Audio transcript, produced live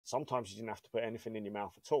Sometimes you didn't have to put anything in your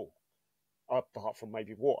mouth at all, apart from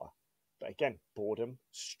maybe water. But again, boredom,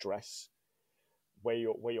 stress, where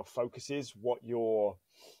your focus is, what your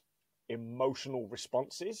emotional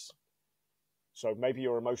response is. So maybe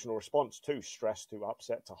your emotional response to stress, to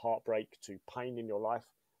upset, to heartbreak, to pain in your life,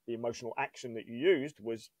 the emotional action that you used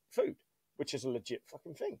was food, which is a legit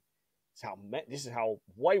fucking thing. This is how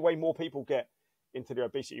way more people get into the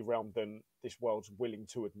obesity realm than this world's willing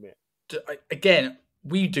to admit. Again,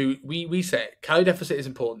 we say it. Calorie deficit is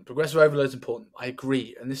important. Progressive overload is important. I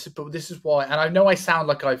agree, and this is why. And I know I sound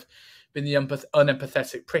like I've been the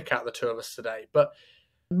unempathetic prick out of the two of us today, but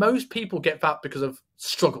most people get fat because of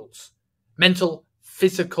struggles, mental,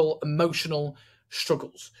 physical, emotional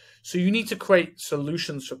struggles. So you need to create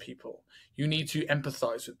solutions for people. You need to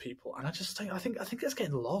empathize with people, and I think that's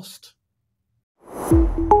getting lost.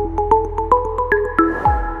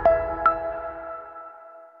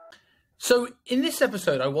 So in this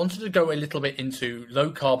episode, I wanted to go a little bit into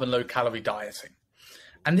low carb and low calorie dieting.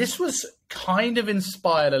 And this was kind of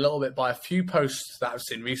inspired a little bit by a few posts that I've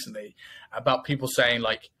seen recently about people saying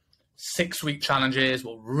like 6-week challenges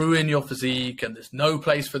will ruin your physique and there's no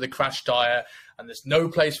place for the crash diet and there's no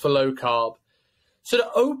place for low carb. So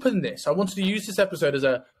to open this, I wanted to use this episode as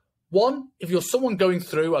if you're someone going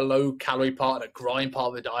through a low calorie part and a grind part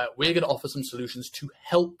of the diet, we're going to offer some solutions to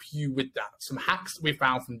help you with that. Some hacks that we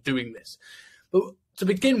found from doing this. But to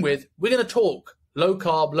begin with, we're going to talk low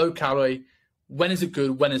carb, low calorie. When is it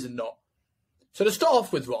good? When is it not? So to start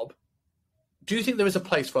off with, Rob, do you think there is a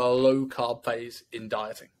place for a low carb phase in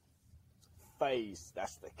dieting? Phase,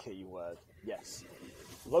 that's the key word. Yes.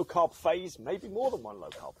 Low carb phase, maybe more than one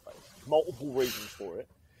low carb phase. Multiple reasons for it.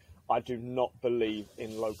 I do not believe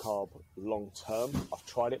in low carb long term. I've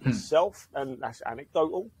tried it myself, and that's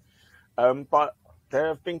anecdotal. But there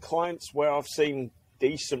have been clients where I've seen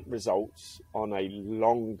decent results on a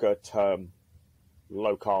longer term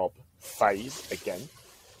low carb phase again.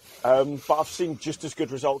 But I've seen just as good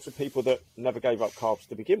results with people that never gave up carbs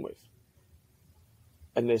to begin with.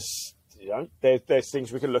 And there's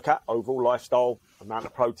things we can look at: overall lifestyle, amount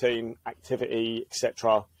of protein, activity,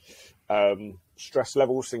 etc. Stress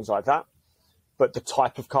levels, things like that. But the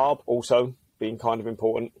type of carb also being kind of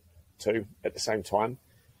important too at the same time.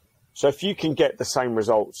 So if you can get the same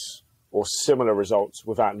results or similar results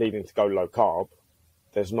without needing to go low carb,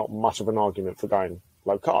 there's not much of an argument for going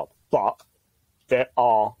low carb. But there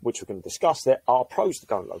are, which we're going to discuss, there are pros to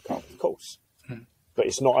going low carb, of course. But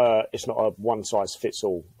it's not a one size fits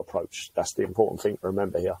all approach. That's the important thing to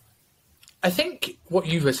remember here. I think what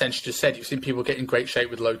you've essentially just said, you've seen people get in great shape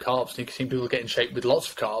with low carbs, and you've seen people get in shape with lots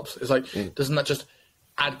of carbs. It's like, doesn't that just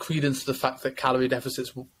add credence to the fact that calorie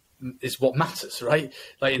deficits is what matters, right?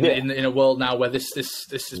 Like in a world now where this is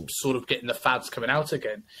sort of getting the fads coming out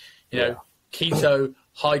again. You know, keto,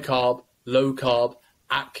 high carb, low carb,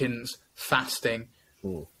 Atkins, fasting.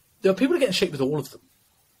 There are people who get in shape with all of them.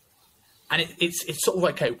 And it's sort of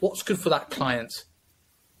like, okay, what's good for that client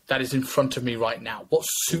that is in front of me right now? What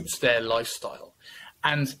suits their lifestyle?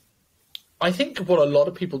 And I think what a lot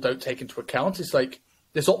of people don't take into account is like,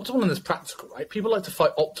 there's optimal and there's practical, right? People like to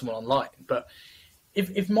fight optimal online. But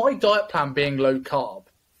if my diet plan being low carb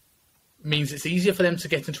means it's easier for them to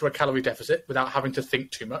get into a calorie deficit without having to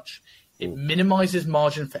think too much, it minimizes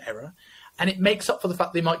margin for error, and it makes up for the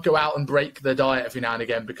fact they might go out and break their diet every now and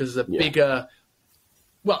again because of a bigger...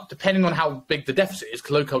 Well, depending on how big the deficit is,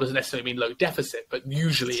 because low carb doesn't necessarily mean low deficit, but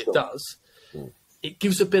usually it does. It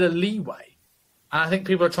gives a bit of leeway. And I think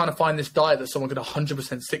people are trying to find this diet that someone can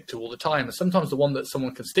 100% stick to all the time. And sometimes the one that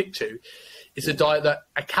someone can stick to is a diet that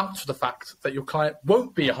accounts for the fact that your client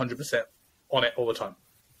won't be 100% on it all the time.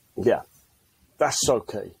 Yeah, that's so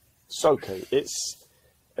key. So key. It's,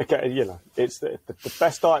 okay, it's the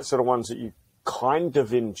best diets are the ones that you kind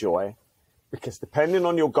of enjoy, because depending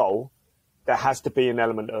on your goal, there has to be an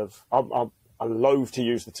element of, I loathe to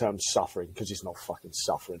use the term suffering because it's not fucking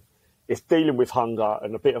suffering. It's dealing with hunger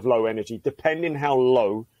and a bit of low energy, depending how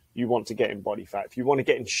low you want to get in body fat. If you want to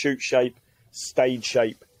get in shoot shape, stage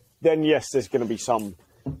shape, then yes, there's going to be some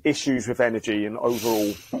issues with energy and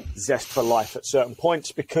overall zest for life at certain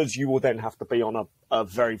points, because you will then have to be on a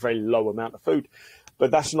very, very low amount of food. But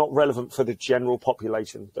that's not relevant for the general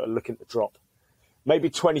population that are looking to drop. Maybe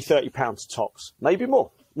 20, 30 pounds tops, maybe more.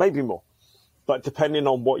 But depending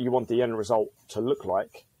on what you want the end result to look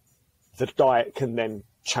like, the diet can then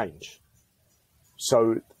change.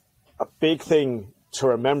 So a big thing to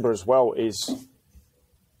remember as well is,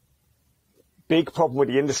 big problem with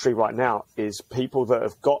the industry right now is people that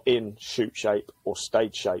have got in shoot shape or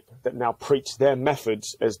stage shape that now preach their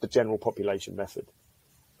methods as the general population method.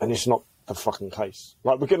 And it's not the fucking case.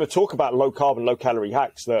 Like, we're going to talk about low carb and low calorie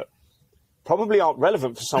hacks that probably aren't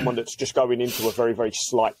relevant for someone that's just going into a very, very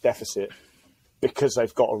slight deficit because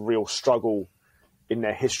they've got a real struggle in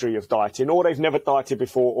their history of dieting, or they've never dieted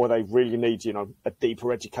before, or they really need, you know, a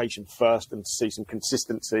deeper education first and to see some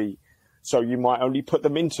consistency. So you might only put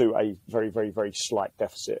them into a very, very, very slight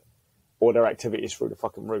deficit, or their activity is through the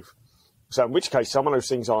fucking roof. So in which case, some of those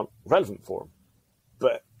things aren't relevant for them.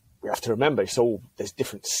 But we have to remember, there's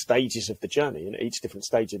different stages of the journey, and each different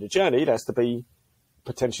stage of the journey, there has to be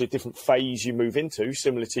potentially a different phase you move into,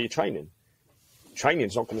 similar to your training.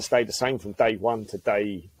 Training's not going to stay the same from day 1 to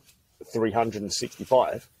day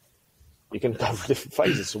 365. You can go through different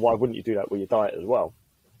phases, so why wouldn't you do that with your diet as well?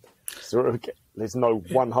 So there's no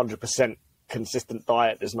 100% consistent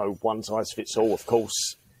diet. There's no one size fits all, of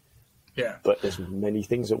course. Yeah. But there's many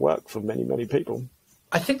things that work for many, many people.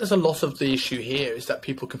 I think there's a lot of the issue here is that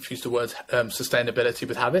people confuse the word sustainability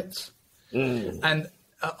with habits. And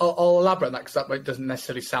I'll elaborate on that because that doesn't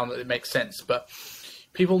necessarily sound that it makes sense. But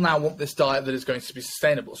people now want this diet that is going to be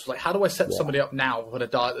sustainable. So, like, how do I set somebody up now with a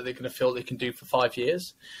diet that they're going to feel they can do for 5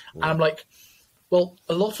 years? And I'm like, well,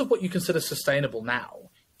 a lot of what you consider sustainable now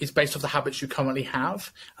is based off the habits you currently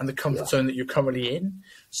have and the comfort zone that you're currently in.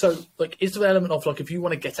 So, like, is there an element of, like, if you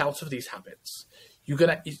want to get out of these habits, you're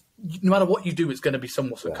going to, no matter what you do, it's going to be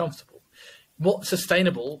somewhat uncomfortable. What's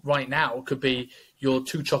sustainable right now could be your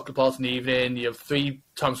 2 chocolate bars in the evening, you have 3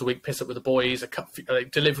 times a week piss up with the boys, a cup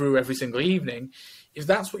Deliveroo every single evening. If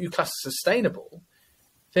that's what you class as sustainable,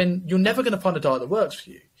 then you're never going to find a diet that works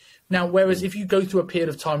for you. Now, whereas if you go through a period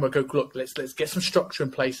of time where I go, look, let's get some structure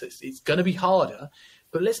in place. It's going to be harder,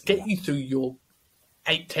 but let's get you through your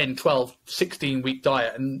 8, 10, 12, 16-week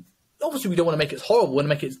diet. And obviously we don't want to make it horrible. We want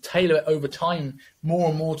to make it tailor it over time more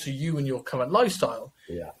and more to you and your current lifestyle.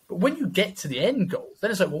 Yeah. But when you get to the end goal,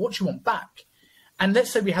 then it's like, well, what do you want back? And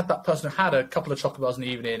let's say we had that person who had a couple of chocolate bars in the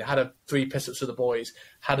evening, had 3 piss-ups with the boys,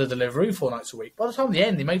 had a Deliveroo 4 nights a week. By the time at the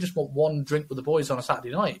end, they may just want 1 drink with the boys on a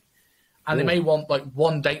Saturday night. And they may want, like,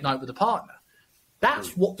 1 date night with a partner.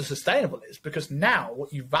 That's what the sustainable is, because now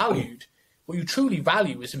what you truly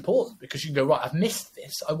value is important, because you can go, right, I've missed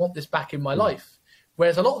this. I want this back in my life.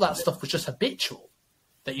 Whereas a lot of that stuff was just habitual,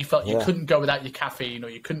 that you felt you couldn't go without your caffeine, or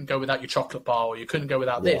you couldn't go without your chocolate bar, or you couldn't go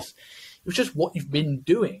without this. It was just what you've been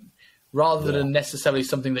doing, rather than necessarily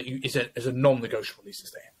something that is a non-negotiable these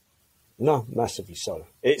days. No, massively so.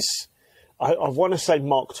 I want to say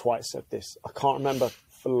Mark Twight said this. I can't remember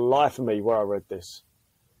for the life of me where I read this,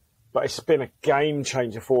 but it's been a game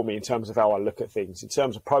changer for me in terms of how I look at things, in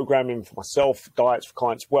terms of programming for myself, diets for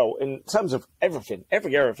clients, well, in terms of everything,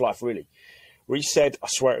 every area of life, really. Where he said, I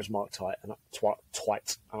swear it was Mark Twight, and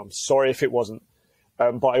I'm sorry if it wasn't,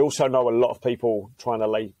 but I also know a lot of people trying to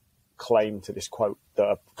lay claim to this quote that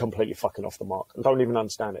are completely fucking off the mark and don't even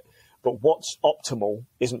understand it. But what's optimal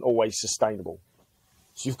isn't always sustainable.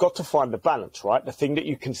 So you've got to find the balance, right? The thing that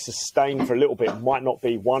you can sustain for a little bit might not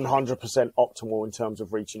be 100% optimal in terms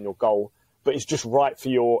of reaching your goal, but it's just right for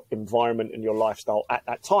your environment and your lifestyle at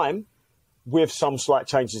that time, with some slight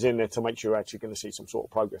changes in there to make sure you're actually going to see some sort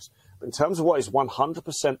of progress. But in terms of what is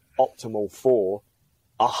 100% optimal for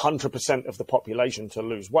 100% of the population to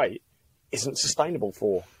lose weight, isn't sustainable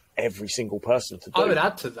for every single person to do. I would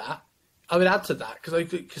add to that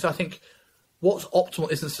because I think what's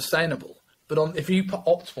optimal isn't sustainable. But if you put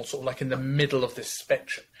optimal sort of like in the middle of this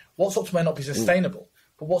spectrum, what's optimal may not be sustainable,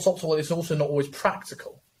 but what's optimal is also not always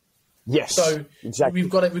practical. Yes, so exactly. we've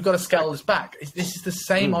got to scale this back. This is the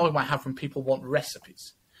same argument I have when people want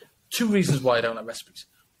recipes. 2 reasons why I don't like recipes.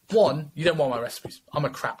 1, you don't want my recipes. I'm a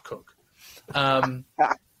crap cook.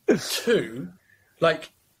 2,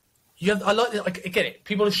 like, I get it.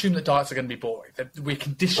 People assume that diets are going to be boring. We're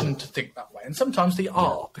conditioned to think that way, and sometimes they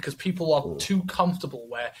are because people are too comfortable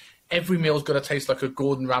where every meal's got to taste like a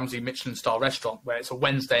Gordon Ramsay Michelin-star restaurant where it's a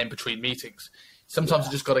Wednesday in between meetings. Sometimes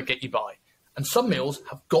you just got to get you by. And some meals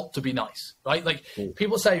have got to be nice, right? Like,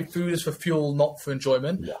 people say food is for fuel, not for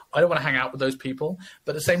enjoyment. Yeah. I don't want to hang out with those people.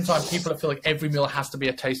 But at the same time, people that feel like every meal has to be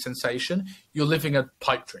a taste sensation, you're living a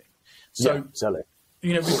pipe dream. So,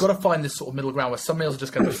 you know, we've got to find this sort of middle ground where some meals are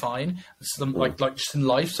just going to be fine. Some, like just in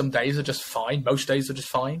life, some days are just fine. Most days are just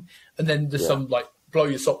fine. And then there's some, like, blow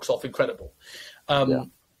your socks off, incredible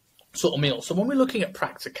sort of meals. So when we're looking at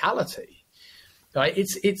practicality, right,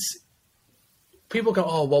 it's people go,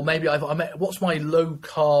 oh, well, maybe what's my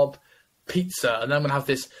low-carb pizza? And then I'm going to have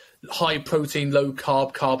this high-protein,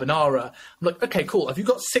 low-carb carbonara. I'm like, okay, cool. Have you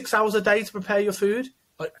got 6 hours a day to prepare your food?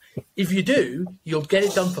 Like, if you do, you'll get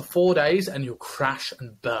it done for 4 days and you'll crash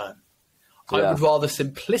and burn. Yeah. I would rather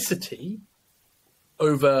simplicity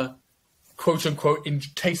over, quote-unquote, in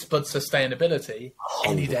taste bud sustainability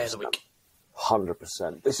 100%. any day of the week.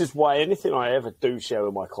 100%. This is why anything I ever do share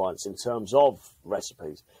with my clients in terms of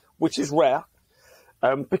recipes, which is rare,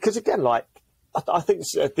 because again, like, I think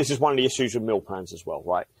this is one of the issues with meal plans as well,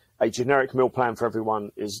 right? A generic meal plan for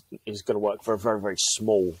everyone is going to work for a very, very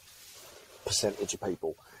small percentage of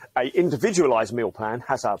people. A individualized meal plan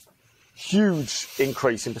has a huge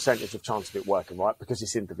increase in percentage of chance of it working, right? Because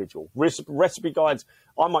it's individual. Recipe guides,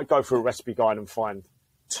 I might go through a recipe guide and find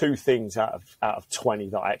 2 things out of 20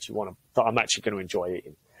 that I'm actually going to enjoy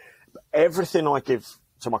eating. But everything I give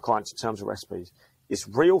to my clients in terms of recipes is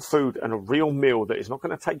real food and a real meal that is not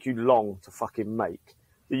going to take you long to fucking make,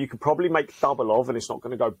 that you could probably make double of and it's not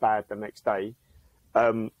going to go bad the next day.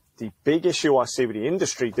 The big issue I see with the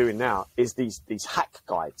industry doing now is these hack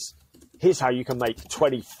guides. Here's how you can make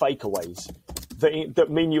 20 fakeaways that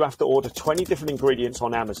mean you have to order 20 different ingredients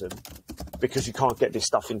on Amazon because you can't get this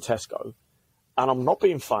stuff in Tesco. And I'm not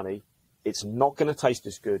being funny. It's not going to taste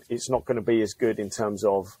as good. It's not going to be as good in terms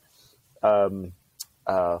of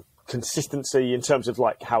consistency, in terms of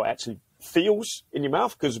like how it actually feels in your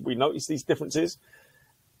mouth, because we notice these differences.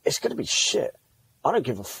 It's going to be shit. I don't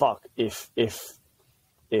give a fuck if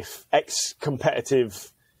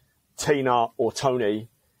ex-competitive Tina or Tony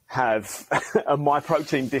have a My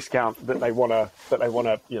Protein discount that they want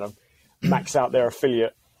to max out their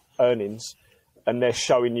affiliate earnings, and they're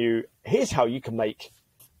showing you, here's how you can make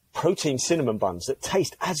protein cinnamon buns that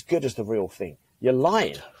taste as good as the real thing. You're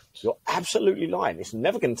lying. You're absolutely lying. It's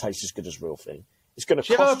never going to taste as good as real thing. It's going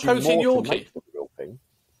to cost you more to make the real thing.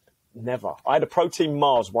 Never. I had a Protein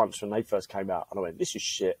Mars once when they first came out, and I went, this is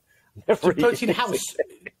shit. Does Protein House,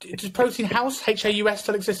 Haus,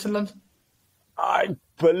 still exist in London? I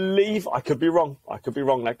believe, I could be wrong. That could be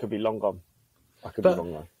long gone. I could be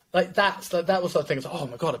wrong though. Like that was the thing. It's like, oh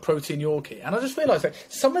my god, a protein Yorkie, and I just realised that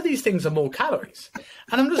some of these things are more calories,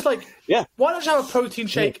 and I'm just like, yeah, why don't you have a protein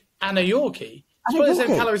shake and a Yorkie? It's the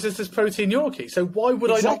same calories as this protein Yorkie. So why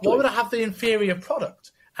would I not? Why would I have the inferior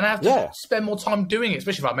product and I have to spend more time doing it,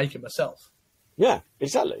 especially if I make it myself? Yeah,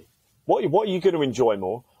 exactly. What are you going to enjoy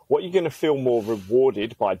more? What are you going to feel more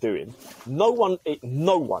rewarded by doing? No one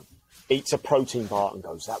eats a protein bar and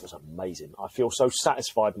goes, that was amazing. I feel so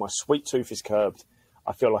satisfied. My sweet tooth is curbed.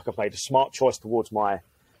 I feel like I've made a smart choice towards my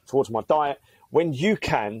diet. When you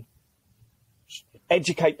can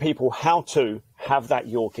educate people how to have that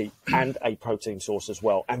Yorkie and a protein source as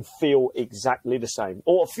well and feel exactly the same,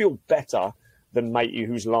 or feel better than matey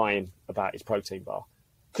who's lying about his protein bar,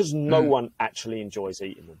 because no one actually enjoys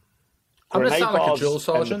eating them. I'm going to sound like a drill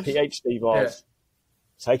sergeant. PhD bars.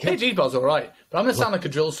 Yeah. PhD bars all right, but I'm going to sound like a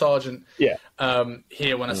drill sergeant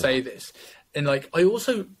here when I say this. And like, I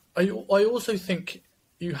also think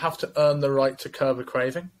you have to earn the right to curb a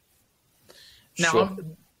craving. Now,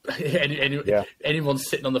 anyone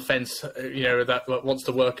sitting on the fence, that wants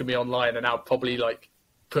to work with me online and now probably like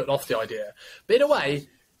putting off the idea. But in a way,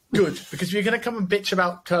 good, because if you're going to come and bitch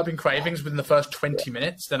about curbing cravings within the first 20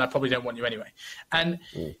 minutes, then I probably don't want you anyway.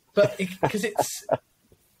 But because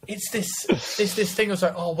it's this thing of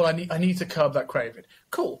like, oh well, I need to curb that craving.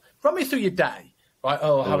 Cool. Run me through your day. Right?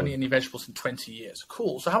 Oh, I haven't eaten any vegetables in 20 years.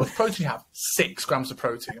 Cool. So how much protein do you have? 6 grams of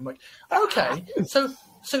protein. I'm like, okay. So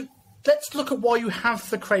let's look at why you have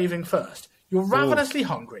the craving first. You're ravenously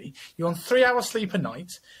hungry. You're on 3 hours sleep a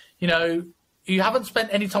night. You haven't spent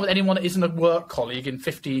any time with anyone that isn't a work colleague in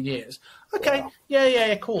 15 years. Okay.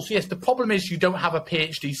 Yeah, cool. So yes, the problem is you don't have a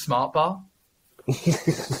PhD smart bar.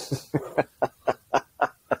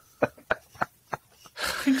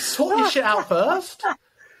 Sort your shit out first.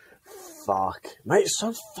 Fuck. Mate, it's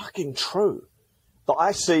so fucking true. But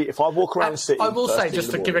I see, if I walk around the city... I will say,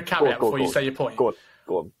 just to give a caveat before you say your point. Go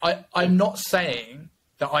on. I'm not saying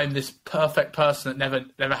that I'm this perfect person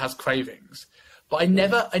that never has cravings. But I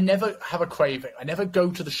never have a craving. I never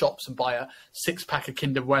go to the shops and buy a 6-pack of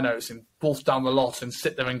Kinder Buenos and wolf down the lot and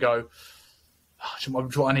sit there and go,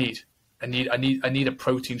 what do I need? I need a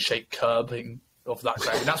protein shake curbing of that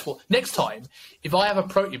craving. That's what, next time, if I have a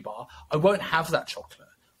protein bar, I won't have that chocolate.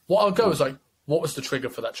 What I'll go is like, what was the trigger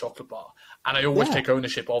for that chocolate bar? And I always take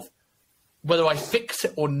ownership of whether I fix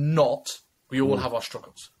it or not. We all have our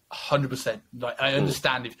struggles, 100%. Like, I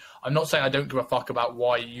understand if I'm not saying I don't give a fuck about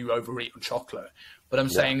why you overeat on chocolate, but I'm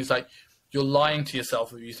saying it's like you're lying to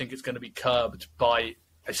yourself if you think it's going to be curbed by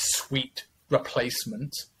a sweet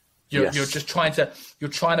replacement. You're just trying to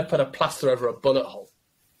put a plaster over a bullet hole.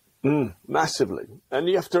 Massively. And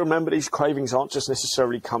you have to remember these cravings aren't just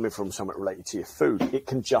necessarily coming from something related to your food. It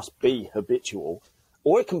can just be habitual,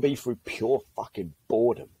 or it can be through pure fucking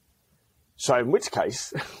boredom. So in which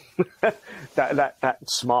case, that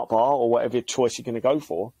smart bar or whatever choice you're going to go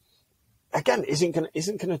for, again, isn't going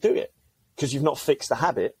to do it, because you've not fixed the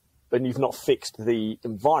habit. and you've not fixed the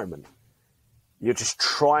environment. You're just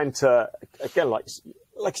trying to, again, like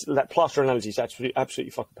that plaster analogy is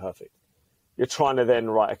absolutely fucking perfect. You're trying to then,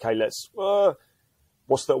 right, okay, let's,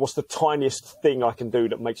 what's the tiniest thing I can do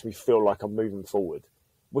that makes me feel like I'm moving forward,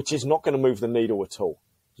 which is not going to move the needle at all.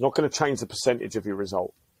 It's not going to change the percentage of your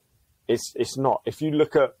result. It's not. If you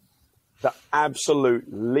look at the absolute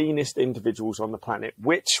leanest individuals on the planet,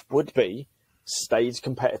 which would be stage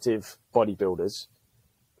competitive bodybuilders,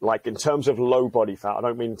 like in terms of low body fat, I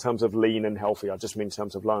don't mean in terms of lean and healthy, I just mean in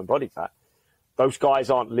terms of low in body fat. Those guys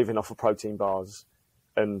aren't living off of protein bars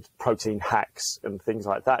and protein hacks and things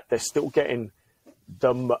like that. They're still getting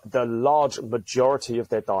the large majority of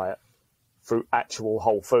their diet through actual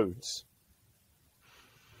whole foods.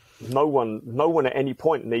 No one at any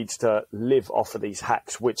point needs to live off of these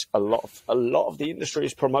hacks, which a lot of the industry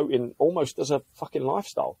is promoting almost as a fucking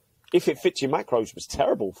lifestyle. If it fits your macros, was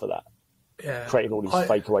terrible for that. Yeah, creating all these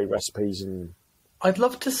fake away recipes and. I'd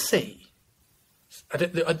love to see.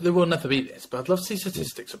 There will never be this, but I'd love to see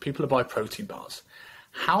statistics of people who buy protein bars.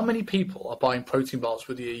 How many people are buying protein bars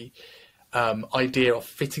with the idea of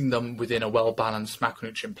fitting them within a well-balanced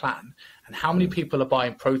macronutrient plan, and how many people are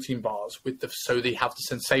buying protein bars so they have the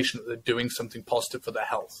sensation that they're doing something positive for their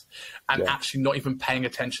health, and actually not even paying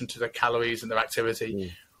attention to their calories and their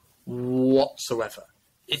activity whatsoever.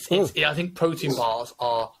 I think protein bars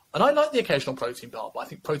are, and I like the occasional protein bar, but I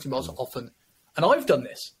think protein bars are often, and I've done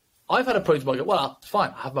this. I've had a protein bar. Well,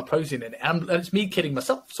 fine, I have my protein in it, and it's me kidding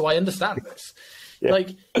myself, so I understand this.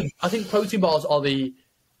 Like, I think protein bars are the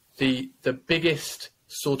biggest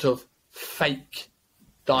sort of fake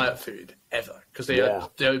diet food ever, because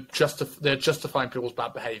they're justifying people's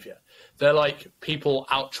bad behavior. They're like people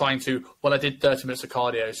out trying to, well, I did 30 minutes of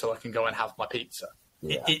cardio so I can go and have my pizza.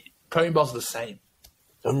 Protein bars are the same.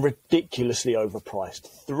 And ridiculously overpriced.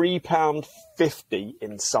 £3.50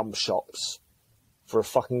 in some shops for a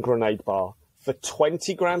fucking grenade bar for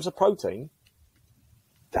 20 grams of protein.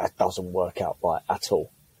 That doesn't work out right at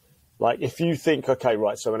all. Like, if you think, okay,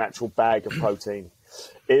 right, so an actual bag of protein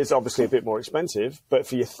is obviously a bit more expensive, but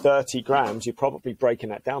for your 30 grams, you're probably breaking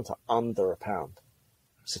that down to under £1.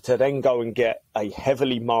 So to then go and get a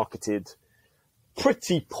heavily marketed,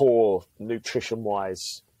 pretty poor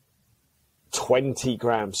nutrition-wise,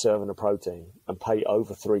 20-gram serving of protein and pay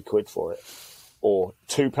over £3 for it, or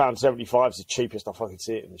 £2.75 is the cheapest I fucking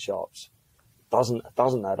see it in the shops, doesn't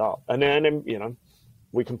add up. And then, you know,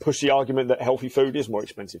 we can push the argument that healthy food is more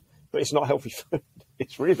expensive, but it's not healthy food.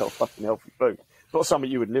 It's really not fucking healthy food. It's not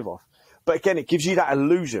something you would live off. But again, it gives you that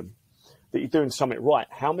illusion that you're doing something right.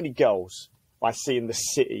 How many girls I see in the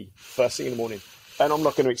city first thing in the morning, and I'm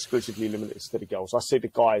not going to exclusively limit this to the girls. I see the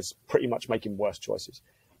guys pretty much making worse choices.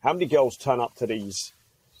 How many girls turn up to these,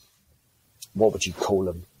 what would you call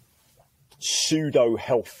them, pseudo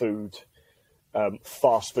health food,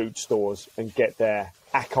 fast food stores, and get their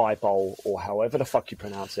acai bowl, or however the fuck you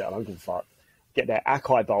pronounce it, I don't give a fuck, get their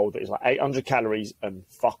acai bowl that is like 800 calories and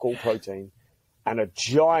fuck all protein, and a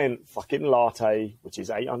giant fucking latte, which is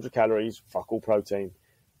 800 calories, fuck all protein,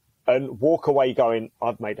 and walk away going,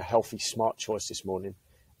 I've made a healthy, smart choice this morning,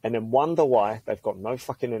 and then wonder why they've got no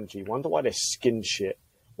fucking energy, wonder why their skin's shit,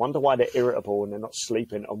 wonder why they're irritable and they're not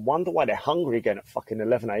sleeping, and wonder why they're hungry again at fucking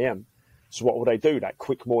 11 a.m. So what will they do? That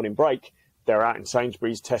quick morning break, they're out in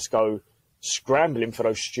Sainsbury's, Tesco, scrambling for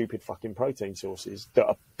those stupid fucking protein sources that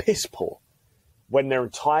are piss poor, when their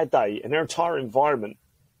entire day and their entire environment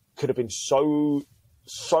could have been so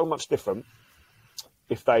much different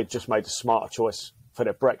if they'd just made a smarter choice for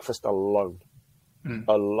their breakfast alone.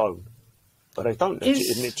 But they don't. And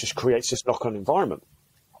it just creates this knock-on environment.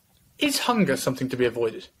 Is hunger something to be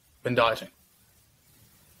avoided when dieting?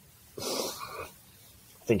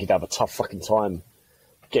 I think you'd have a tough fucking time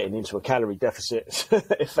getting into a calorie deficit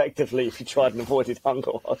effectively if you tried and avoided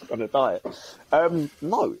hunger whilst on a diet.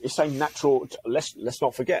 No, it's a natural. Let's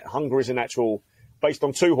not forget, hunger is a natural, based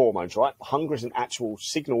on two hormones, right? Hunger is an actual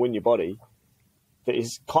signal in your body that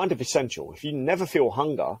is kind of essential. If you never feel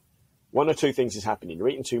hunger, one or two things is happening. You're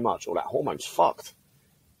eating too much, or that hormone's fucked.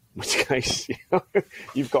 In which case,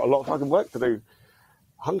 you've got a lot of fucking work to do.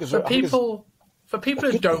 For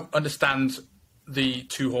people who don't understand the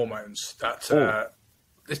two hormones,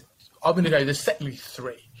 I'm going to go. There's technically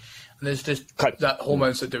three, and there's just that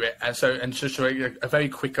hormones that do it. And just a very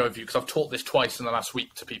quick overview, because I've taught this twice in the last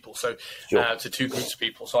week to people, to two groups of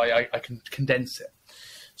people, so I can condense it.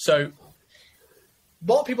 So,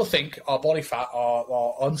 what people think our body fat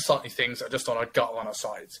are unsightly things that are just on our gut or on our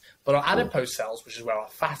sides. But our adipose cells, which is where our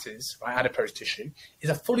fat is, our adipose tissue, is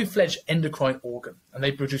a fully fledged endocrine organ, and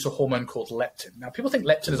they produce a hormone called leptin. Now, people think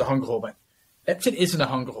leptin is a hunger hormone. Leptin isn't a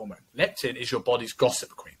hunger hormone. Leptin is your body's gossip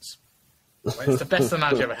queens. Right? It's the best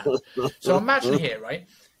analogy I ever had. So imagine here, right?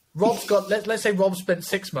 Robb's got, let's say Rob spent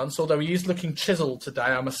 6 months, although he is looking chiseled today,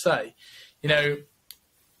 I must say. You know,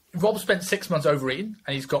 Rob spent 6 months overeating,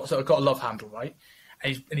 and he's got a love handle, right?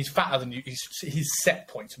 And he's fatter than you. He's set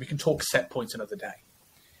points. We can talk set points another day.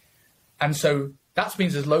 And so that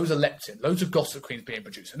means there's loads of leptin, loads of gossip queens being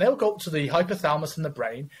produced. And they'll go up to the hypothalamus in the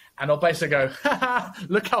brain, and they'll basically go, ha ha,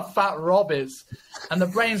 look how fat Rob is. And the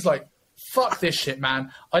brain's like, fuck this shit,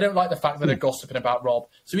 man. I don't like the fact that they're gossiping about Rob.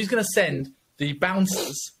 So he's going to send the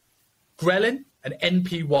bouncers ghrelin and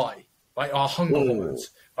NPY, right, our hunger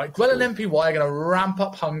hormones. Right, ghrelin and NPY are going to ramp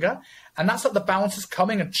up hunger, and that's like the bouncers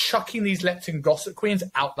coming and chucking these leptin gossip queens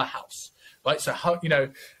out the house. Right, so so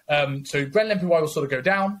ghrelin and NPY will sort of go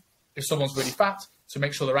down if someone's really fat to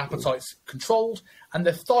make sure their appetite's controlled, and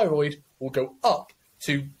their thyroid will go up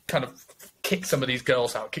to kind of kick some of these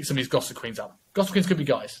girls out, kick some of these gossip queens out. Gossip queens could be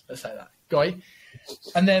guys, let's say that. Guy.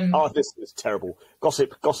 And then this is terrible.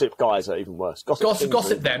 Gossip guys are even worse.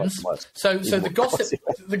 Gossip thems. So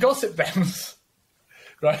the gossip thems,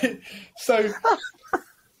 right? So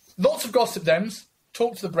lots of gossip thems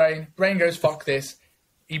talk to the brain. Brain goes, fuck this.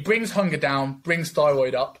 He brings hunger down, brings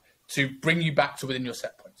thyroid up to bring you back to within your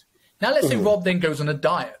set point. Now let's say Rob then goes on a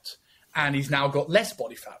diet and he's now got less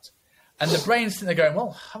body fat, and the brain's sitting there going,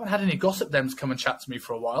 well, I haven't had any gossip thems come and chat to me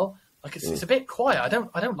for a while. Like it's a bit quiet. I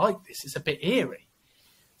don't like this. It's a bit eerie.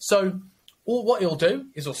 So what he'll do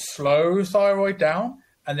is he'll slow thyroid down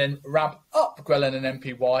and then ramp up ghrelin and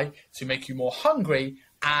NPY to make you more hungry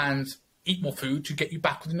and eat more food to get you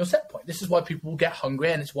back within your set point. This is why people will get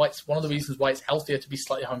hungry, and it's one of the reasons why it's healthier to be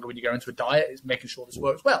slightly hungry when you go into a diet, is making sure this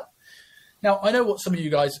works well. Now, I know what some of you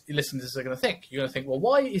guys listening to this are going to think. You're going to think, well,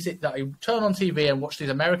 why is it that I turn on TV and watch these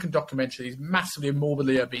American documentaries, these massively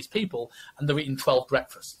morbidly obese people, and they're eating 12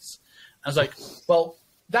 breakfasts? I was like, well,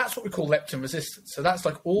 that's what we call leptin resistance. So that's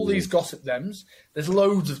like all these gossip thems. There's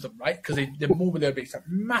loads of them, right? Because they're morbidly obese. Like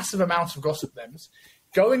massive amounts of gossip thems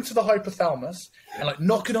going to the hypothalamus and like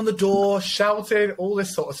knocking on the door, shouting, all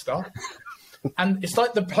this sort of stuff. And it's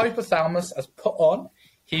like the hypothalamus has put on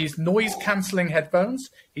his noise-cancelling headphones.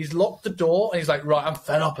 He's locked the door and he's like, right, I'm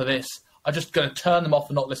fed up of this. I'm just going to turn them off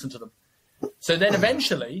and not listen to them. So then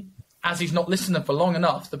eventually, as he's not listening for long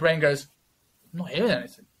enough, the brain goes, I'm not hearing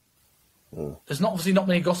anything. There's obviously not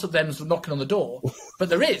many gossip thems knocking on the door, but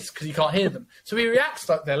there is because you can't hear them. So he reacts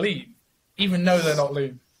like they're lean, even though they're not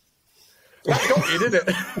lean. That got you, didn't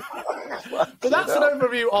it? But that's an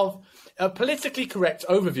overview of a politically correct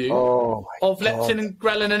overview of leptin and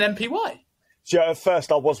ghrelin and NPY. Yeah, at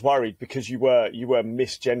first I was worried because you were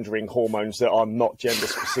misgendering hormones that are not gender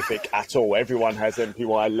specific at all. Everyone has NPY,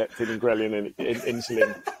 leptin and ghrelin and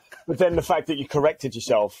insulin. But then the fact that you corrected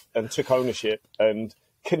yourself and took ownership and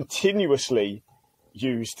continuously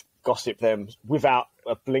used gossip them without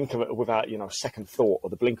a blink of it, without second thought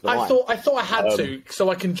or the blink of an eye. I thought I had to,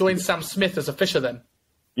 so I can join Sam Smith as a fisher. Then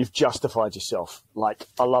you've justified yourself. Like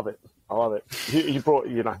I love it. You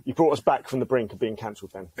brought us back from the brink of being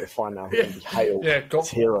cancelled. Then we're fine now. We're hailed as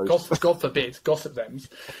heroes. God forbid gossip thems.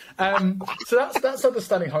 So that's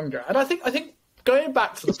understanding hunger, and I think going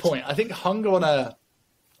back to the point, I think hunger on a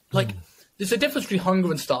there's a difference between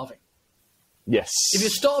hunger and starving. Yes. If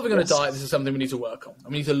you're starving on a diet, this is something we need to work on.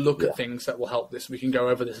 And we need to look at things that will help this. We can go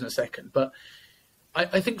over this in a second. But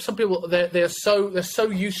I think some people they're so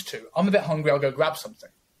used to, I'm a bit hungry, I'll go grab something.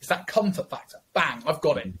 It's that comfort factor. Bang, I've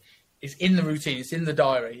got it. It's in the routine, it's in the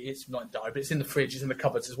diary. It's not in the diary, but it's in the fridge, it's in the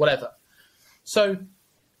cupboards, it's whatever. So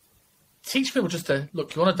teach people just to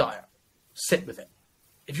look, you're on a diet, sit with it.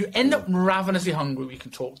 If you end up ravenously hungry, we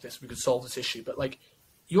can talk this, we can solve this issue. But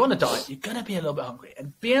you're on a diet, you're going to be a little bit hungry.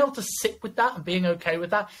 And being able to sit with that and being okay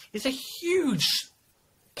with that is a huge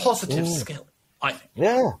positive skill, I think.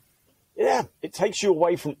 Yeah. It takes you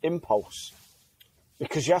away from impulse.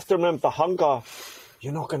 Because you have to remember the hunger,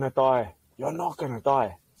 you're not going to die. You're not going to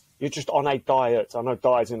die. You're just on a diet. I know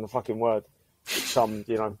diet's in the fucking word. Some,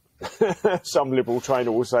 some liberal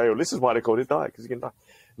trainer will say, this is why they call it diet, because you can die.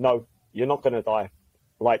 No, you're not going to die.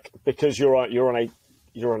 Because you're on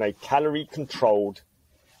a calorie-controlled.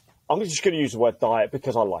 I'm just going to use the word diet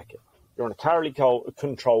because I like it. You're on a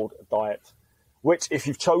calorie-controlled diet, which, if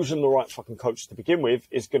you've chosen the right fucking coach to begin with,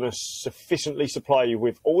 is going to sufficiently supply you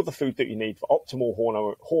with all the food that you need for optimal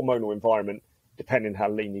hormonal environment, depending how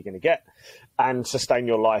lean you're going to get, and sustain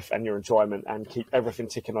your life and your enjoyment and keep everything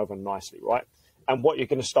ticking over nicely, right? And what you're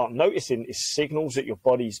going to start noticing is signals that your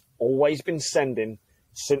body's always been sending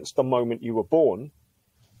since the moment you were born,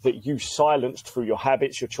 that you silenced through your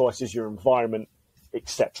habits, your choices, your environment,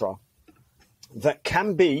 etc., that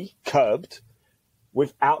can be curbed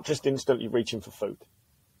without just instantly reaching for food.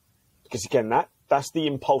 Because again, that's the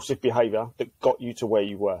impulsive behavior that got you to where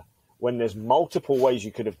you were. When there's multiple ways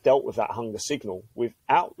you could have dealt with that hunger signal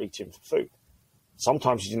without reaching for food.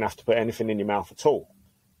 Sometimes you didn't have to put anything in your mouth at all,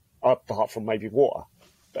 apart from maybe water.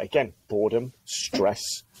 But again, boredom, stress,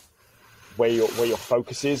 where your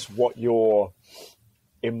focus is, what your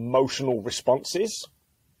emotional response is,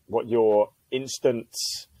 what your instant,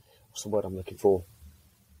 what's the word I'm looking for?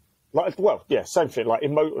 Like, well, yeah, same thing. Like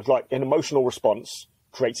an emotional response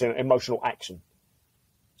creates an emotional action.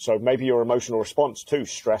 So maybe your emotional response to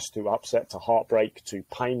stress, to upset, to heartbreak, to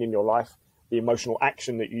pain in your life, the emotional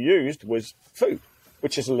action that you used was food,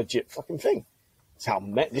 which is a legit fucking thing.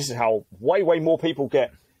 This is how way more people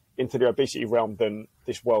get into the obesity realm than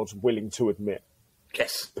this world's willing to admit.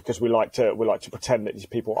 Yes. Because we like to pretend that these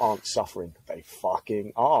people aren't suffering. They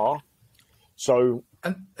fucking are. So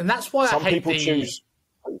and that's why some I hate people choose.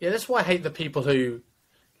 Yeah, that's why I hate the people who,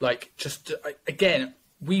 like, just again,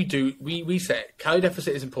 we say it, calorie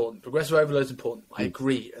deficit is important, progressive overload is important. I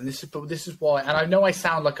agree, and this is why. And I know I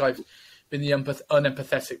sound like I've been the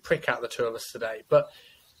unempathetic prick out of the two of us today, but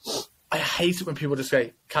I hate it when people just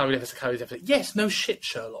say calorie deficit, calorie deficit. Yes, no shit,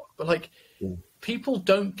 Sherlock, but like, people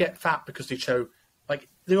don't get fat because they show. Like,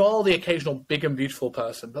 there are the occasional big and beautiful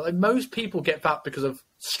person, but like most people get fat because of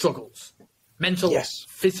struggles, mental,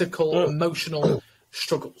 physical, emotional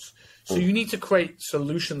struggles. So you need to create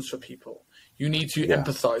solutions for people. You need to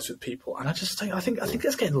empathize with people, and I think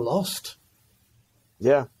that's getting lost.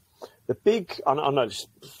 Yeah, I know just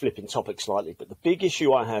flipping topic slightly, but the big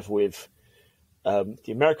issue I have with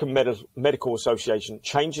the American Medical Association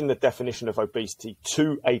changing the definition of obesity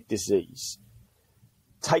to a disease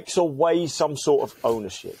takes away some sort of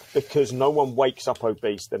ownership, because no one wakes up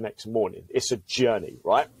obese the next morning. It's a journey,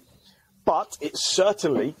 right? But it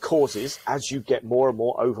certainly causes, as you get more and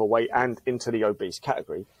more overweight and into the obese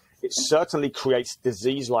category, it certainly creates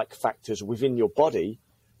disease-like factors within your body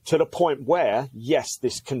to the point where, yes,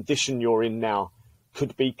 this condition you're in now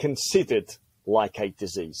could be considered like a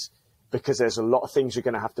disease, because there's a lot of things you're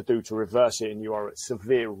going to have to do to reverse it, and you are at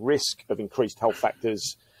severe risk of increased health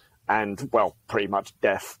factors and, well, pretty much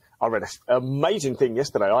death. I read an amazing thing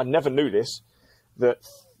yesterday. I never knew this, that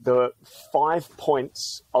the 5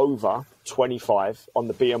 points over 25 on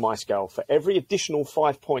the BMI scale, for every additional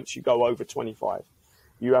 5 points you go over 25,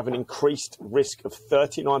 you have an increased risk of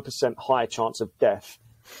 39% higher chance of death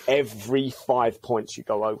every 5 points you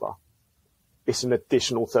go over. It's an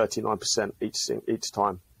additional 39% each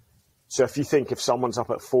time. So if you think if someone's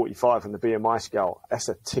up at 45 on the BMI scale, that's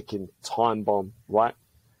a ticking time bomb, right?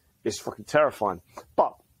 It's fucking terrifying.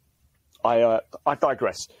 But I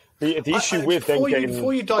digress. The issue with them getting...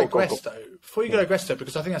 Before you digress, though,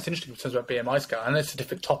 because I think that's interesting in terms of BMI scale. I know it's a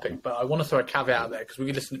different topic, but I want to throw a caveat out there,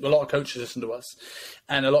 because a lot of coaches listen to us,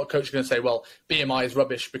 and a lot of coaches are going to say, well, BMI is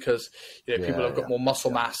rubbish because people who have got more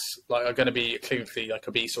muscle mass are going to be clinically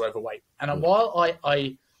obese or overweight. And while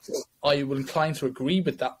I will incline to agree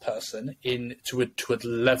with that person to a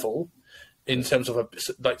level, in terms of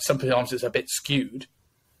sometimes it's a bit skewed.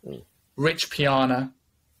 Rich Piana,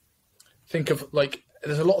 think of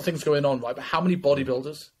there's a lot of things going on, right? But how many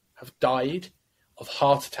bodybuilders have died of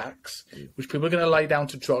heart attacks, which people are going to lay down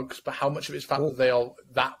to drugs, but how much of it's fact that they are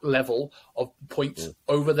that level of points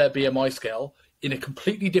over their BMI scale in a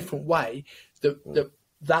completely different way,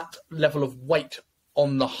 that level of weight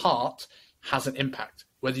on the heart has an impact,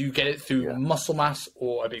 whether you get it through muscle mass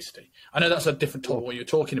or obesity. I know that's a different topic what you're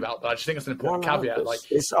talking about, but I just think it's an important caveat.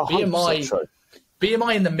 It's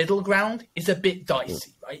BMI in the middle ground is a bit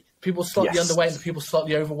dicey, right? People slightly underweight and people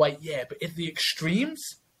slightly overweight, but at the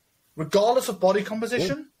extremes, regardless of body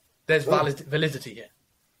composition, there's validity here.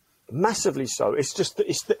 Massively so. It's just,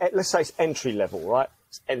 let's say it's entry level, right?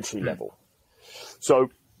 It's entry level.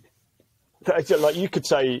 So, you could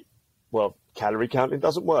say, well, calorie counting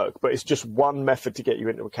doesn't work, but it's just one method to get you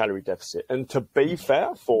into a calorie deficit. And to be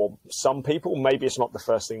fair, for some people, maybe it's not the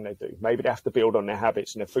first thing they do. Maybe they have to build on their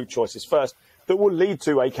habits and their food choices first that will lead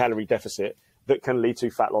to a calorie deficit that can lead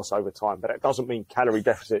to fat loss over time. But it doesn't mean calorie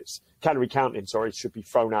counting, should be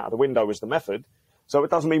thrown out of the window as the method. So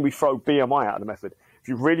it doesn't mean we throw BMI out of the method. If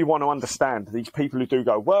you really want to understand these people who do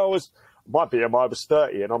go, well, my BMI was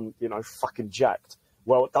 30 and I'm, fucking jacked.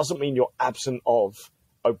 Well, it doesn't mean you're absent of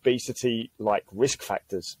obesity-like risk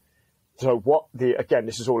factors. So again,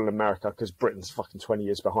 this is all in America because Britain's fucking 20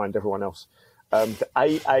 years behind everyone else. The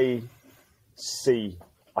AAC,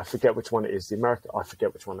 I forget which one it is. I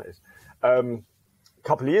forget which one it is. a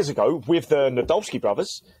couple of years ago with the Nadolski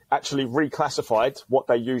brothers actually reclassified what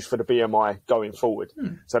they use for the BMI going forward.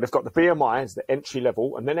 So they've got the BMI as the entry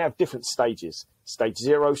level, and then they have different stages: stage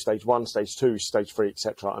 0, stage 1, stage 2, stage 3,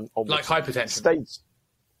 etc. And like hypertension. Stage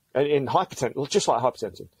in hypertension, just like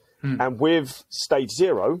hypertension. And with stage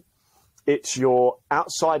 0, it's your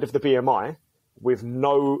outside of the BMI with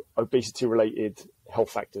no obesity-related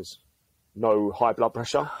health factors, no high blood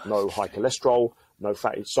pressure, no high cholesterol, no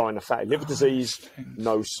sign of fatty liver disease,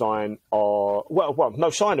 no sign of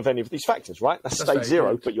no sign of any of these factors. Right? That's stage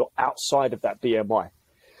 0, but you're outside of that BMI.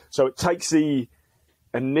 So it takes the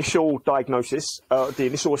initial diagnosis, the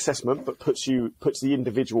initial assessment, but puts the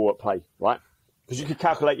individual at play. Right? Because you could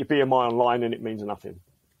calculate your BMI online and it means nothing.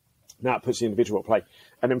 Now it puts the individual at play.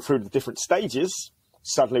 And then through the different stages,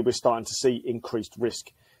 suddenly we're starting to see increased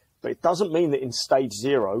risk. But it doesn't mean that in stage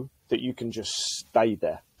 0 that you can just stay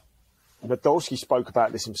there. Nadolski spoke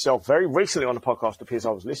about this himself very recently on a podcast of his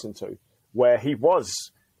I was listening to, where he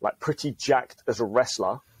was like pretty jacked as a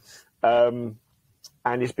wrestler. And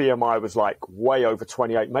his BMI was like way over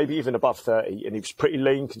 28, maybe even above 30. And he was pretty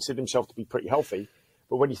lean, considered himself to be pretty healthy.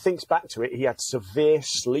 But when he thinks back to it, he had severe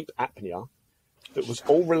sleep apnea that was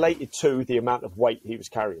all related to the amount of weight he was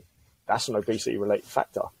carrying. That's an obesity-related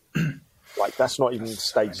factor. Like, that's not even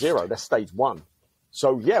stage 0. That's stage 1.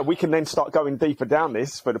 So, yeah, we can then start going deeper down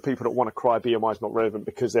this for the people that want to cry BMI is not relevant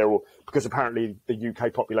because because apparently the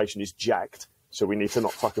UK population is jacked. So we need to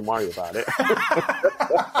not fucking worry about it.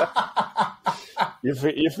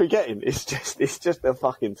 You're forgetting. It's just a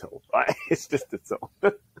fucking tool, right? It's just a tool.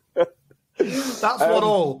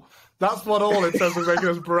 That's what all in terms of making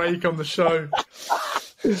us break on the show.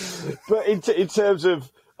 But in terms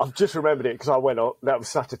of, I've just remembered it because I went on, that was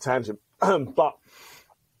such a tangent. But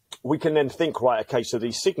we can then think, right, okay, so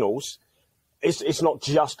these signals, it's not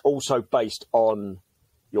just also based on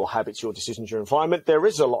your habits, your decisions, your environment. There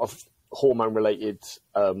is a lot of hormone-related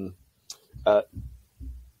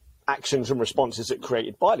actions and responses that are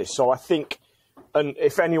created by this. So I think, and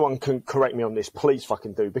if anyone can correct me on this, please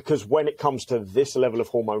fucking do, because when it comes to this level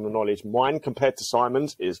of hormonal knowledge, mine compared to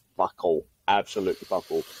Simon's is fuck all, absolutely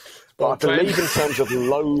fuck all. But I believe in terms of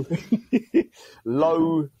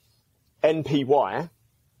low NPY,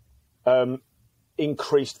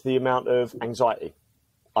 increased the amount of anxiety,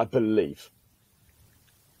 I believe.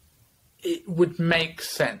 It would make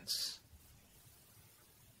sense.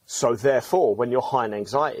 So therefore, when you're high in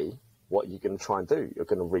anxiety, what are you going to try and do? You're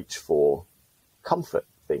going to reach for comfort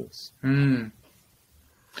things. And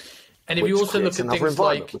if you also look at things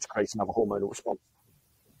like, which creates another hormonal response.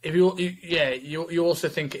 If you also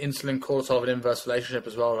think insulin cortisol have an inverse relationship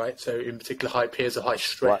as well, right? So in particular, high periods of high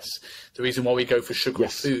stress, right. The reason why we go for sugary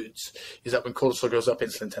foods is that when cortisol goes up,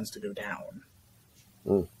 insulin tends to go down.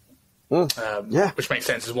 Which makes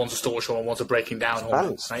sense, as one's a storage hormone, one's a breaking down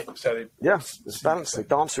hormone, right? So it's balanced. They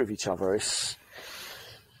dance with each other. It's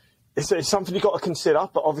something you've got to consider,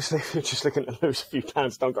 but obviously if you're just looking to lose a few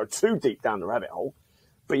pounds, don't go too deep down the rabbit hole.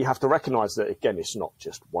 But you have to recognise that, again, it's not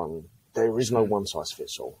just one. There is no one size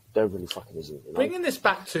fits all. There really fucking isn't. You know? Bringing this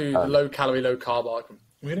back to the low calorie, low carb argument.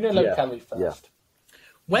 We're going to go low calorie first. Yeah.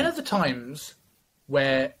 When are the times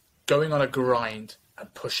where going on a grind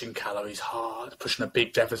and pushing calories hard, pushing a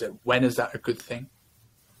big deficit, when is that a good thing?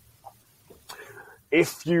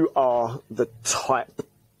 If you are the type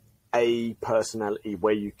A personality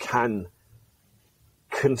where you can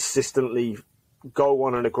consistently go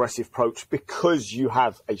on an aggressive approach because you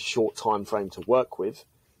have a short time frame to work with,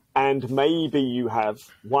 and maybe you have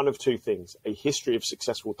one of two things: a history of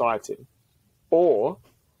successful dieting, or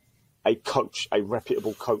a coach, a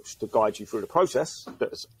reputable coach to guide you through the process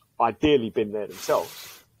that's ideally been there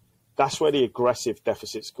themselves. That's where the aggressive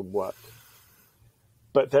deficits can work.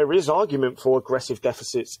 But there is argument for aggressive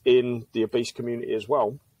deficits in the obese community as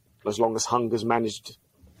well, as long as hunger's managed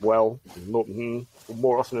well,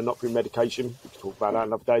 more often than not through medication. We can talk about that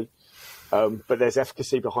another day. But there's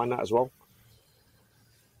efficacy behind that as well.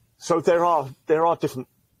 So there are different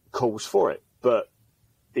calls for it, but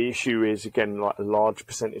the issue is, again, like a large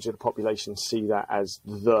percentage of the population see that as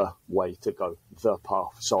the way to go, the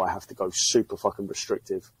path. So I have to go super fucking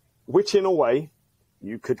restrictive, which in a way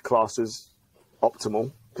you could class as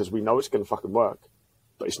optimal because we know it's going to fucking work,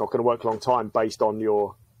 but it's not going to work a long time based on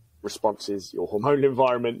your responses, your hormonal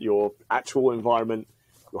environment, your actual environment,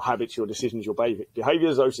 your habits, your decisions, your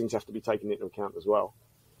behaviors. Those things have to be taken into account as well.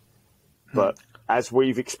 But as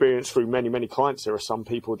we've experienced through many, many clients, there are some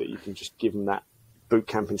people that you can just give them that boot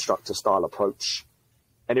camp instructor style approach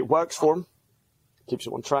and it works for them, keeps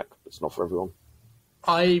them on track, but it's not for everyone.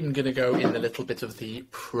 I'm going to go in a little bit of the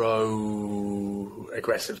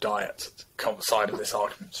pro-aggressive diet side of this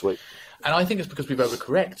argument. Sweet. And I think it's because we've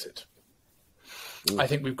overcorrected. I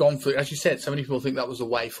think we've gone through, as you said, so many people think that was the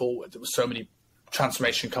way forward. There were so many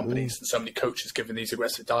transformation companies and so many coaches giving these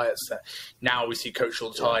aggressive diets that now we see coaches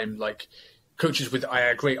all the time, like coaches with, I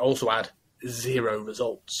agree, also add 0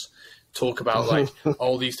 results. Talk about like,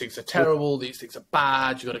 oh, these things are terrible, these things are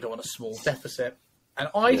bad, you've got to go on a small deficit. And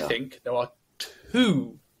I think there are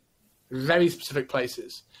 2 very specific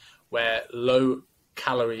places where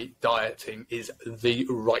low-calorie dieting is the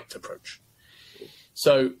right approach.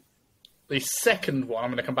 So the second one, I'm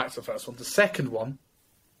going to come back to the first one. The second one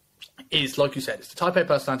is, like you said, it's the type A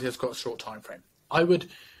personality that's got a short time frame. I would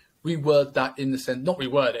reword that in the sense, not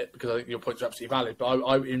reword it, because I think your points are absolutely valid, but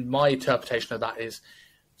I in my interpretation of that is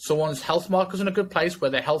someone's health markers in a good place where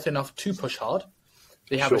they're healthy enough to push hard.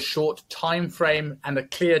 They have a short time frame and a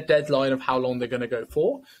clear deadline of how long they're going to go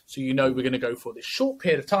for. So you know we're going to go for this short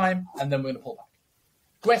period of time, and then we're going to pull back.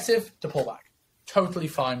 Aggressive to pull back. Totally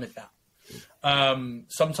fine with that.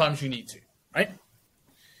 Sometimes you need to, right?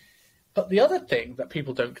 But the other thing that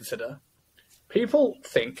people don't consider, people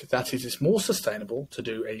think that it is more sustainable to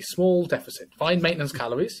do a small deficit, find maintenance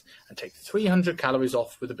calories, and take 300 calories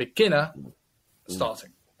off with a beginner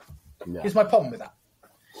starting. Here's my problem with that.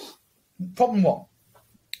 Problem 1.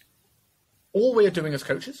 All we are doing as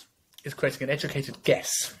coaches is creating an educated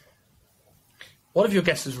guess. What if your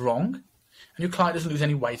guess is wrong and your client doesn't lose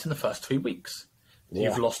any weight in the first 3 weeks?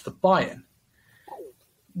 You've lost the buy-in.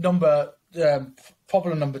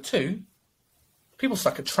 Problem number 2, people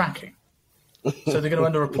suck at tracking. So they're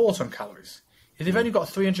going to underreport on calories. If they've only got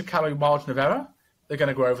a 300 calorie margin of error, they're going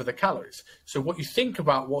to go over the calories. So what you think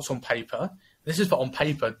about what's on paper, this is for on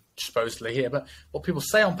paper supposedly here, but what people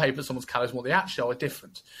say on paper, someone's calories and what they actually are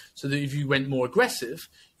different. So that if you went more aggressive,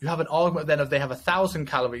 you have an argument then if they have 1,000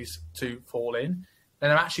 calories to fall in,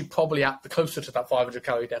 then they're actually probably at the closer to that 500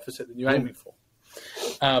 calorie deficit than you're aiming for.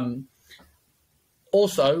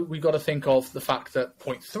 Also, we've got to think of the fact that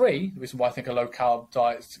point 3, the reason why I think a low calorie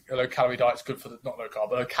diet is good for the, not low carb,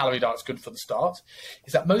 but a low calorie diet is good for the start,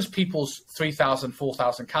 is that most people's 3,000,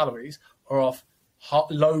 4,000 calories are off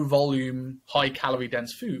low volume, high calorie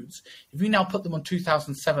dense foods. If you now put them on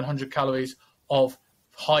 2,700 calories of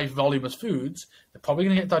high voluminous foods, they're probably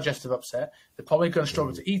going to get digestive upset. They're probably going to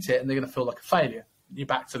struggle to eat it, and they're going to feel like a failure. You're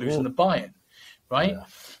back to losing the buy-in, right?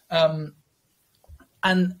 Yeah.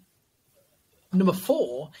 And number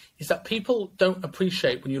 4 is that people don't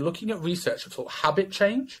appreciate when you're looking at research of sort of habit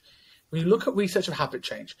change. When you look at research of habit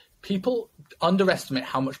change, people underestimate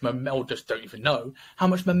how much or just don't even know how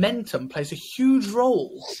much momentum plays a huge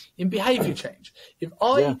role in behavior change. If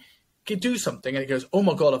I do something and it goes, oh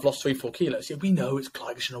my God, I've lost 3-4 kilos. Yeah, we know it's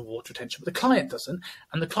glycogen and water retention, but the client doesn't.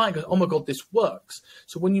 And the client goes, oh my God, this works.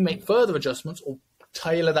 So when you make further adjustments or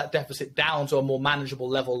tailor that deficit down to a more manageable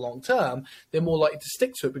level long term, they're more likely to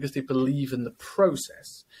stick to it because they believe in the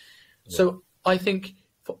process. Yeah. So I think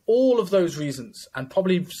for all of those reasons, and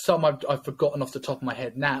probably some I've forgotten off the top of my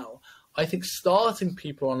head now, I think starting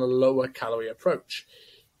people on a lower calorie approach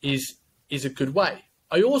is a good way.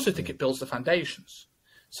 I also think it builds the foundations.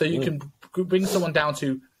 So you can bring someone down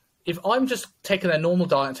to, if I'm just taking their normal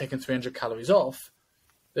diet and taking 300 calories off,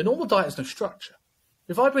 the normal diet has no structure.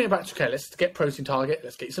 If I bring it back to, okay, let's get protein target,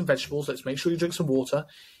 let's get you some vegetables, let's make sure you drink some water.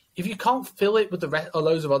 If you can't fill it with the rest or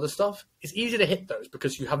loads of other stuff, it's easy to hit those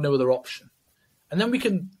because you have no other option. And then we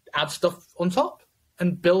can add stuff on top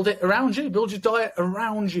and build it around you, build your diet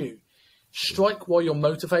around you. Strike while you're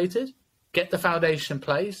motivated, get the foundation in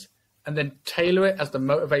place, and then tailor it as the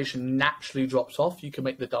motivation naturally drops off. You can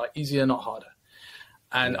make the diet easier, not harder.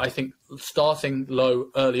 And I think starting low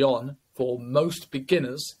early on for most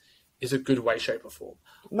beginners is a good way, shape, or form.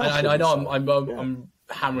 And I know I'm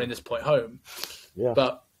hammering this point home,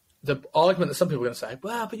 but the argument that some people are going to say,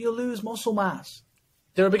 well, but you'll lose muscle mass.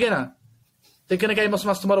 They're a beginner. They're going to gain muscle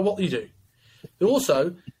mass no matter what you do. But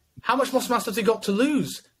also, how much muscle mass have they got to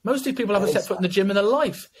lose? Most of these people haven't set foot in the gym in their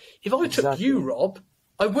life. If I took you, Rob,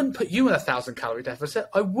 I wouldn't put you in a 1,000 calorie deficit.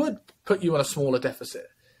 I would put you in a smaller deficit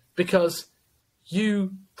because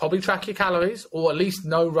you probably track your calories or at least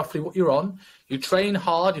know roughly what you're on. You train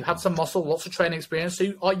hard. You had some muscle, lots of training experience.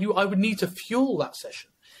 So I would need to fuel that session.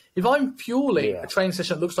 If I'm fueling a training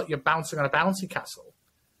session that looks like you're bouncing on a bouncy castle,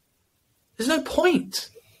 there's no point.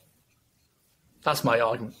 That's my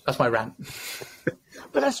argument. That's my rant.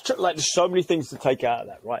 But that's true. Like, there's so many things to take out of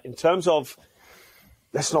that, right? In terms of,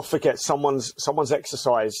 let's not forget, someone's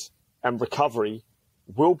exercise and recovery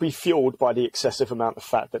will be fueled by the excessive amount of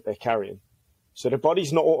fat that they're carrying. So the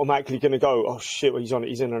body's not automatically going to go, oh shit, well,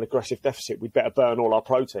 he's in an aggressive deficit, we'd better burn all our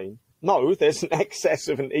protein. No, there's an excess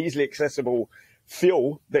of an easily accessible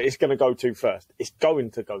fuel that it's going to go to first. It's going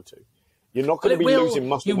to go to. You're not going to be losing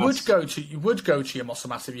muscle you mass. You would go to your muscle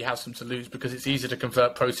mass if you have some to lose, because it's easier to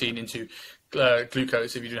convert protein into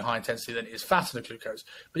glucose if you're doing high intensity than it is fat into glucose.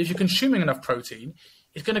 But if you're consuming enough protein,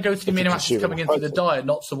 it's going to go to the amino acids coming into the diet,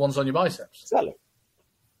 not the ones on your biceps. Exactly.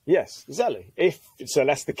 Yes, exactly. So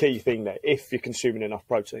that's the key thing there, if you're consuming enough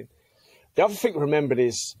protein. The other thing to remember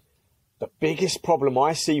is the biggest problem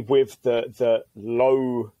I see with with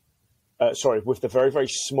the very, very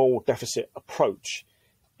small deficit approach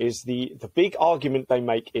is the big argument they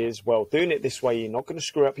make is, well, doing it this way, you're not going to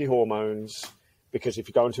screw up your hormones, because if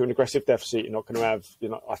you go into an aggressive deficit, you're not going to have,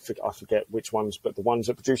 I forget which ones, but the ones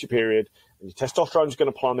that produce your period, and your testosterone's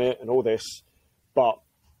going to plummet and all this. But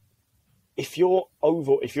if you're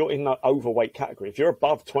in that overweight category, if you're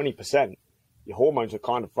above 20%, your hormones are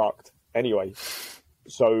kind of fucked anyway.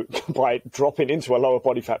 So by dropping into a lower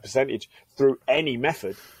body fat percentage through any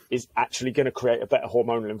method is actually going to create a better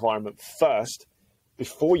hormonal environment first,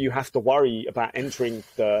 before you have to worry about entering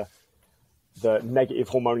the negative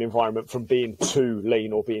hormonal environment from being too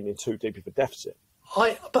lean or being in too deep of a deficit.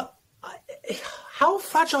 How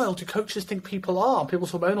fragile do coaches think people are?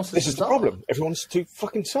 People's hormonal systems. This is the problem. Everyone's too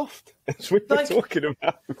fucking soft. As we were talking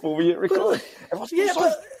about before we hit record.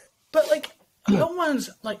 But hormones,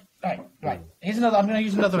 right. Here's another. I'm going to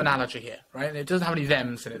use another analogy here, right? And it doesn't have any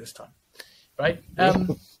thems in it this time, right? I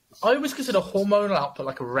always consider hormonal output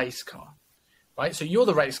like a race car, right? So you're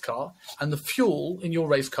the race car, and the fuel in your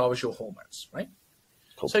race car is your hormones, right?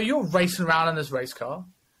 Cool. So you're racing around in this race car,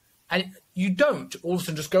 and you don't all of a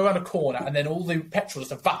sudden just go around a corner and then all the petrol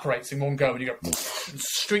just evaporates in one go, and you go and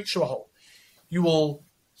streak through a hole. You will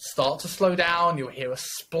start to slow down. You'll hear a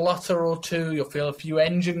splutter or two. You'll feel a few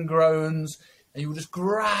engine groans, and you will just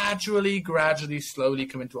gradually, slowly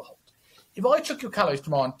come into a halt. If I took your calories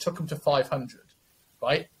tomorrow and took them to 500,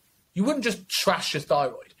 right, you wouldn't just trash your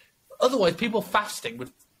thyroid. Otherwise, people fasting would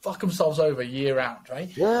fuck themselves over year round, right?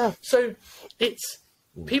 Yeah. So it's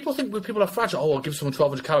people think when people are fragile, oh, I'll give someone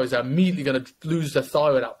 1,200 calories, they're immediately going to lose their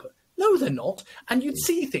thyroid output. No, they're not. And you'd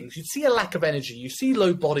see things. You'd see a lack of energy. You see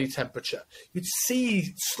low body temperature. You'd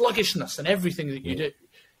see sluggishness in everything that you do.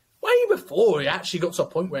 Way before it actually got to a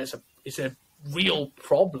point where it's a real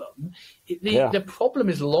problem. The problem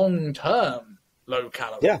is long-term low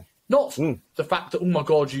calorie. Yeah. Not the fact that, oh my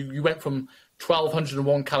God, you went from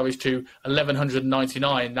 1,201 calories to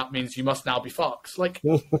 1,199. That means you must now be fucked.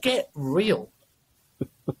 Get real.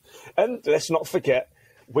 And let's not forget,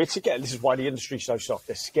 this is why the industry's so soft.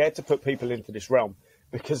 They're scared to put people into this realm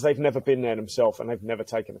because they've never been there themselves and they've never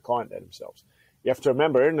taken a client there themselves. You have to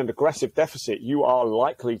remember, in an aggressive deficit, you are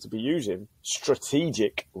likely to be using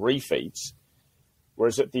strategic refeeds.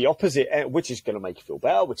 Whereas at the opposite end, which is going to make you feel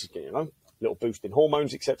better, which is going to, a little boost in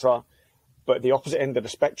hormones, etc. But at the opposite end of the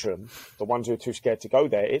spectrum, the ones who are too scared to go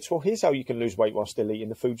there, it's, well, here's how you can lose weight while still eating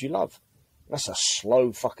the foods you love. That's a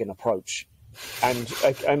slow fucking approach.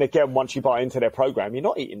 And again, once you buy into their program, you're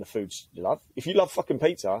not eating the foods you love. If you love fucking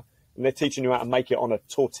pizza and they're teaching you how to make it on a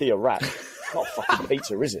tortilla wrap, it's not fucking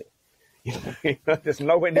pizza, is it? There's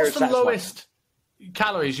nowhere near. What's the lowest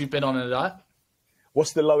calories you've been on in a diet?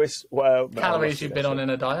 What's the lowest calories you've been on in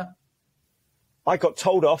a diet? I got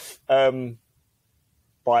told off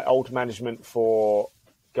by old management for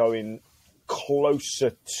going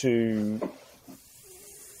closer to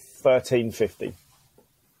 1,350.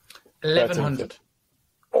 1,100.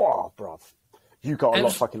 Oh, bruv. You got a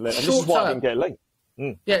lot fucking lean. And this is why I didn't get lean.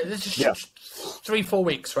 Yeah, this is 3-4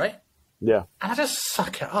 weeks, right? Yeah. And I just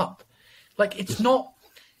suck it up. It's not.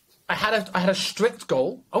 I had a strict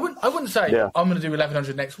goal. I wouldn't say I'm going to do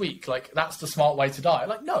 1,100 next week. That's the smart way to die.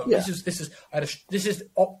 No. Yeah. This is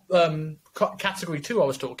category 2 I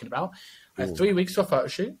was talking about. I had 3 weeks for a photo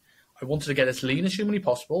shoot. I wanted to get as lean as humanly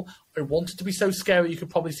possible. I wanted to be so scary you could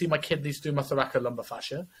probably see my kidneys through my thoracolumbar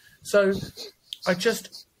fascia. So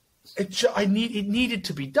it needed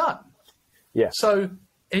to be done. Yeah. So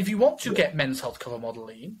if you want to get Men's Health Cover Model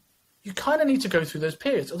lean, you kind of need to go through those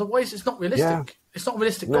periods. Otherwise, it's not realistic. Yeah. It's not a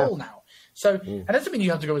realistic goal now. So it doesn't mean you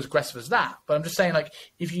have to go as aggressive as that. But I'm just saying,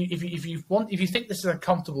 if you think this is a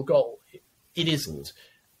comfortable goal, it isn't.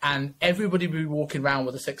 And everybody would be walking around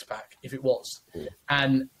with a 6-pack if it was. Yeah.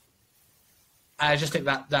 And I just think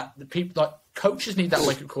that the people, coaches need that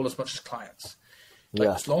wake-up call as much as clients.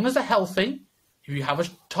 As long as they're healthy, if you have a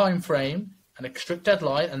time frame and a strict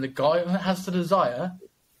deadline, and the guy has the desire,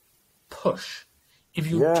 push. If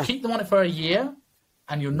you keep them on it for a year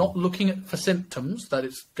and you're not looking for symptoms that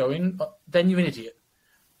it's going, then you're an idiot.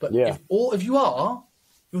 But if you are,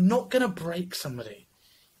 you're not going to break somebody.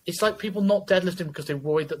 It's like people not deadlifting because they're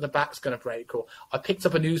worried that the back's going to break. Or I picked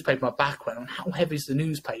up a newspaper, my back went on. How heavy is the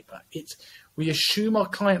newspaper? We assume our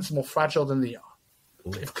clients are more fragile than they are.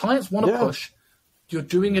 If clients want to push, you're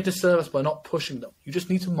doing a disservice by not pushing them. You just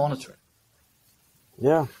need to monitor it.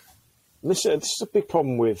 Yeah. This is a big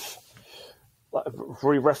problem with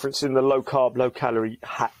re-referencing the low carb, low calorie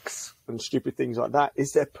hacks and stupid things like that,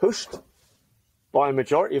 is they're pushed by a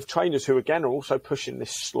majority of trainers who, again, are also pushing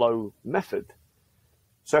this slow method.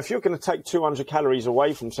 So if you're going to take 200 calories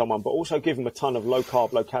away from someone, but also give them a ton of low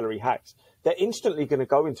carb, low calorie hacks, they're instantly going to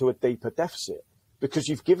go into a deeper deficit because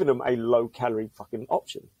you've given them a low calorie fucking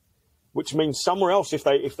option, which means somewhere else, if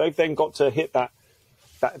they've then got to hit that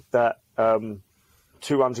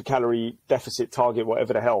 200 calorie deficit target,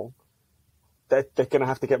 whatever the hell, they're going to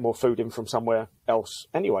have to get more food in from somewhere else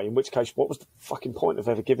anyway, in which case, what was the fucking point of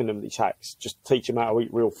ever giving them these hacks? Just teach them how to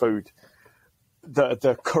eat real food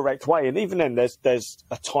the correct way. And even then, there's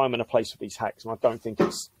a time and a place for these hacks, and I don't think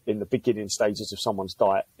it's in the beginning stages of someone's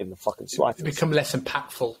diet in the fucking slightest. It become less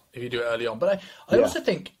impactful if you do it early on. But I also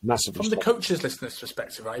think, from the coach's listener's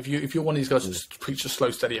perspective, right? If you're one of these guys who preach a slow,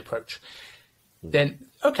 steady approach, then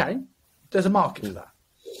okay, there's a market for that.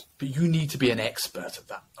 But you need to be an expert at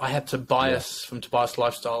that. I had Tobias from Tobias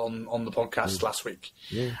Lifestyle on the podcast last week,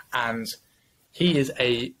 and he is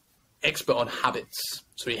a expert on habits.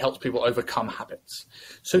 So he helps people overcome habits.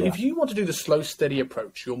 So if you want to do the slow, steady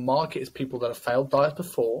approach, your market is people that have failed diets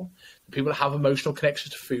before, people that have emotional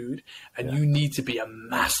connections to food, and you need to be a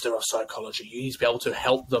master of psychology. You need to be able to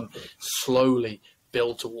help them slowly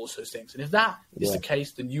build towards those things. And if that is the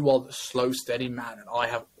case, then you are the slow, steady man, and I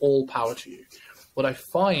have all power to you. What I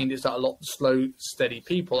find is that a lot of slow, steady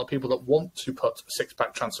people are people that want to put a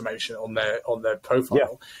six-pack transformation on their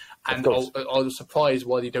profile, and are surprised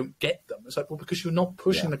why they don't get them. It's like, well, because you're not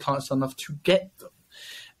pushing the clients enough to get them.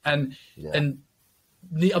 And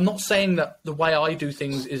I'm not saying that the way I do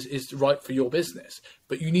things is right for your business,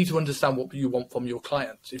 but you need to understand what you want from your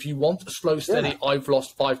clients. If you want a slow, steady, I've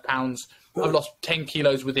lost 5 pounds, I've lost 10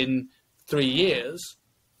 kilos within 3 years,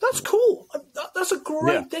 that's cool. That's a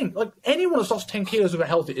great thing. Like, anyone who's lost 10 kilos of a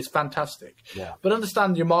healthy is fantastic. Yeah. But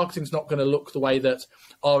understand your marketing's not going to look the way that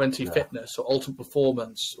RNT Fitness or Ultimate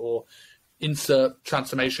Performance or insert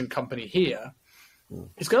transformation company here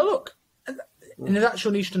is going to look. And if that's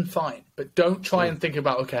your niche, then fine. But don't try and think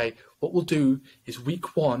about, okay, what we'll do is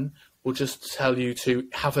week 1, we'll just tell you to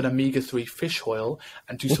have an omega-3 fish oil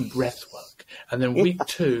and do some breath work. And then week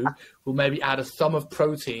 2, we'll maybe add a thumb of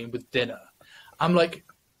protein with dinner. I'm like,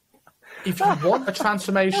 if you want a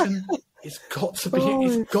transformation, it's got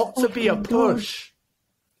to be a push.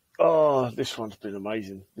 Oh, this one's been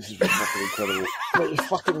amazing. This is fucking incredible. But you're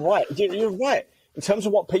fucking right. You're right. In terms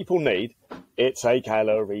of what people need, it's a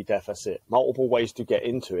calorie deficit. Multiple ways to get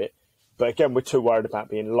into it. But again, we're too worried about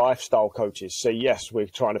being lifestyle coaches. So yes, we're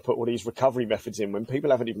trying to put all these recovery methods in when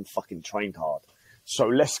people haven't even fucking trained hard. So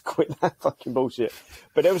let's quit that fucking bullshit.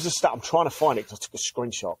 But there was a stat, I'm trying to find it because I took a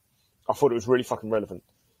screenshot. I thought it was really fucking relevant.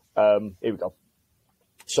 Here we go.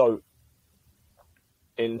 So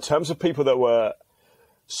in terms of people that were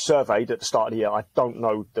surveyed at the start of the year, I don't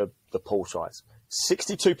know the poll size.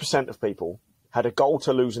 62% of people had a goal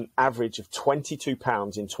to lose an average of 22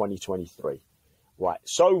 pounds in 2023. Right.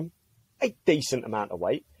 So a decent amount of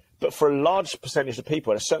weight, but for a large percentage of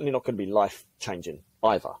people, it's certainly not going to be life-changing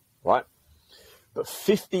either. Right. But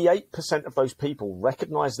 58% of those people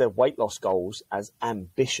recognize their weight loss goals as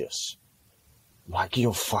ambitious. Like,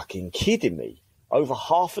 you're fucking kidding me. Over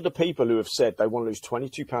half of the people who have said they want to lose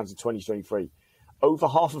 22 pounds in 2023, over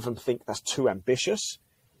half of them think that's too ambitious.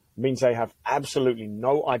 Means they have absolutely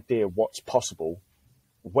no idea what's possible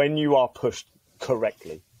when you are pushed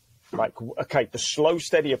correctly. Like, okay, the slow,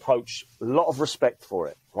 steady approach, a lot of respect for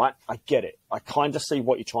it, right? I get it. I kind of see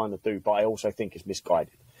what you're trying to do, but I also think it's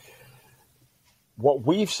misguided. What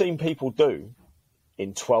we've seen people do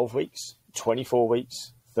in 12 weeks, 24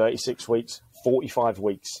 weeks, 36 weeks, 45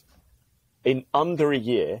 weeks, in under a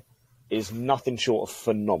year, is nothing short of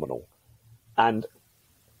phenomenal. And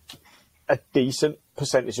a decent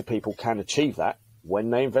percentage of people can achieve that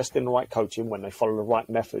when they invest in the right coaching, when they follow the right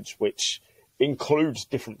methods, which includes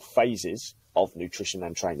different phases of nutrition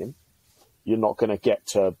and training. You're not going to get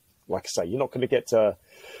to, like I say, you're not going to get to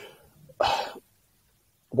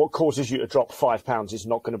what causes you to drop 5 pounds is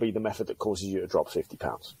not going to be the method that causes you to drop 50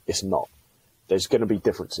 pounds. It's not. There's going to be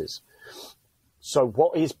differences. So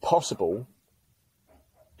what is possible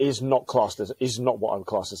is not what I would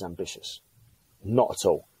class as ambitious. Not at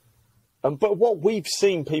all. But what we've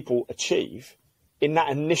seen people achieve in that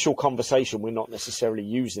initial conversation, we're not necessarily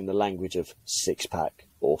using the language of 6-pack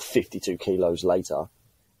or 52 kilos later.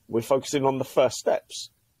 We're focusing on the first steps.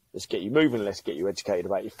 Let's get you moving. Let's get you educated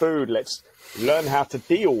about your food. Let's learn how to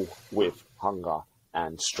deal with hunger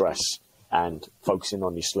and stress and focusing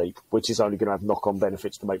on your sleep, which is only going to have knock-on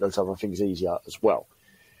benefits to make those other things easier as well.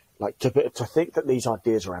 Like, to think that these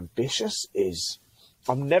ideas are ambitious is...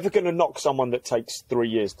 I'm never going to knock someone that takes 3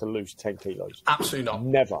 years to lose 10 kilos. Absolutely not.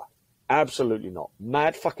 Never. Absolutely not.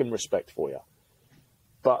 Mad fucking respect for you.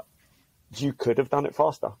 But you could have done it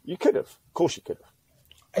faster. You could have. Of course you could have.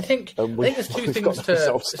 I think there's two things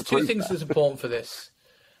that's important for this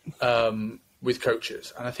with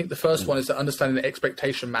coaches. And I think the first one is that understanding that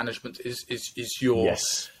expectation management is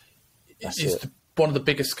one of the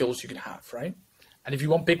biggest skills you can have, right? And if you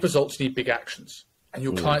want big results, you need big actions. And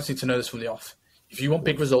your clients need to know this from the off. If you want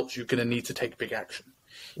big results, you're going to need to take big action.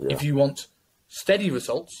 Yeah. If you want steady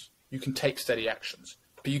results, you can take steady actions.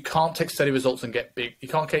 But you can't take steady results and get big. You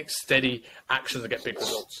can't take steady actions and get big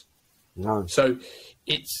results. No. So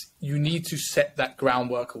you need to set that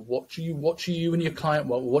groundwork of what do you and your client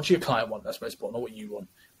want? What do your client want? That's most important, not what you want.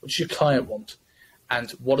 What does your client want?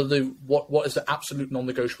 And what is the absolute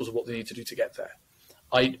non-negotiables of what they need to do to get there?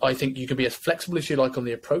 I think you can be as flexible as you like on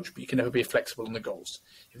the approach, but you can never be flexible on the goals.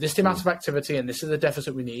 If this is the amount of activity and this is the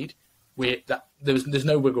deficit we need, there's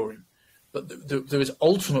no wiggle room. But there is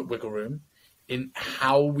ultimate wiggle room in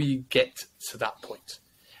how we get to that point.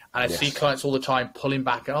 And I see clients all the time pulling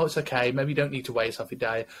back. Oh, it's okay. Maybe you don't need to weigh yourself every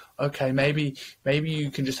day. Okay, maybe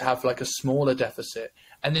you can just have like a smaller deficit.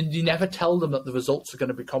 And then you never tell them that the results are going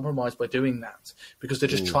to be compromised by doing that because they're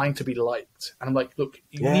just trying to be liked. And I'm like, look,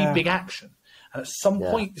 you need big action. And at some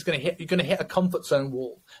point, you're going to hit a comfort zone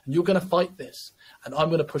wall, and you're going to fight this, and I'm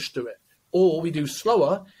going to push through it. Or we do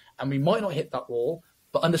slower, and we might not hit that wall,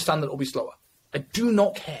 but understand that it'll be slower. I do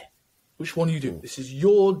not care which one you do. This is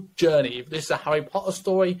your journey. If this is a Harry Potter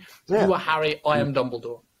story, you are Harry, I am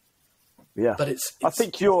Dumbledore. Yeah, but I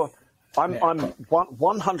think I'm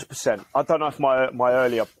 100%. I don't know if my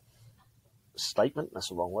earlier statement, that's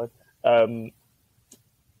the wrong word,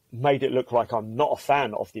 made it look like I'm not a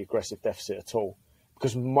fan of the aggressive deficit at all,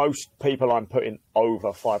 because most people I'm putting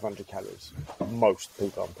over 500 calories. Most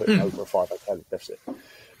people I'm putting over a 500 calorie deficit,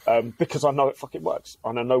 because I know it fucking works,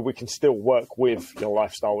 and I know we can still work with your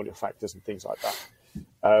lifestyle and your factors and things like that.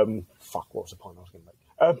 What was the point I was going to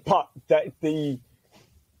make? But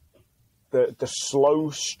the slow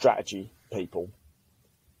strategy people,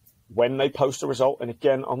 when they post a result, and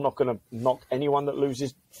again, I'm not going to knock anyone that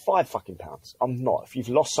loses 5 fucking pounds. I'm not. If you've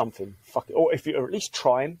lost something, or if you're at least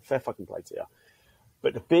trying, fair fucking play to you.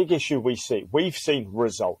 But the big issue we've seen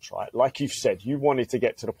results, right? Like you've said, you wanted to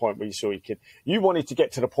get to the point where you saw your kid. You wanted to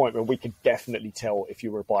get to the point where we could definitely tell if you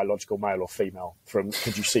were a biological male or female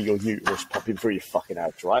could you see your uterus popping through your fucking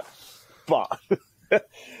abs, right? But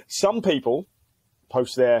some people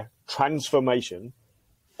post their transformation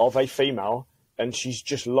of a female, and she's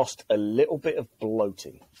just lost a little bit of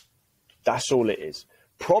bloating. That's all it is.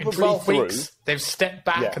 Probably in 12 weeks, they've stepped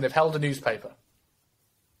back and they've held a newspaper.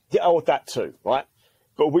 Yeah, that too, right?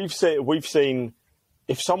 But we've seen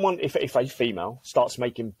if a female starts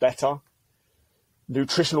making better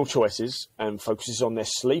nutritional choices and focuses on their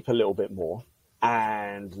sleep a little bit more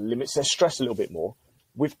and limits their stress a little bit more,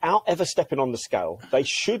 without ever stepping on the scale, they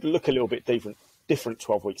should look a little bit different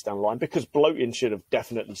 12 weeks down the line, because bloating should have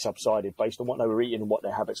definitely subsided based on what they were eating and what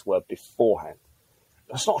their habits were beforehand.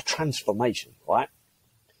 That's not a transformation, right?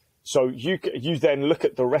 So you then look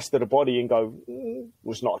at the rest of the body and go,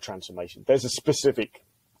 was not a transformation. There's a specific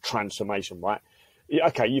transformation, right?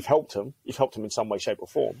 Okay, you've helped them in some way, shape or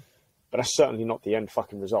form, but that's certainly not the end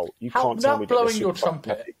fucking result. You can't tell me that blowing your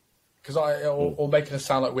trumpet, or making us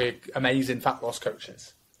sound like we're amazing fat loss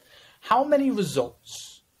coaches. How many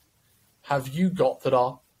results have you got that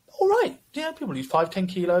are all right? Yeah, people lose 5-10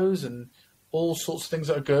 kilos and all sorts of things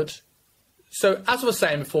that are good. So as I was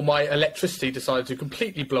saying before, my electricity decided to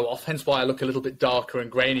completely blow off, hence why I look a little bit darker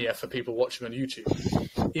and grainier for people watching on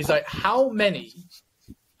YouTube. Is like, how many,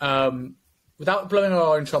 without blowing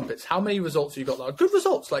our own trumpets, how many results have you got that are good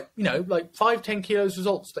results? Like, like 5-10 kilos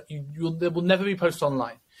results that they will never be posted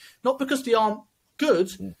online. Not because they aren't good,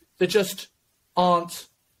 they just aren't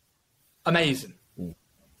amazing.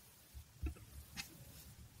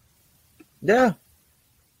 Yeah,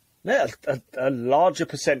 a larger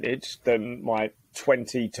percentage than my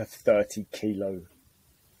 20 to 30 kilo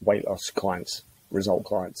weight loss clients, result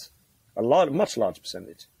clients. Much larger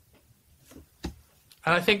percentage.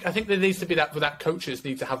 And I think there needs to be that coaches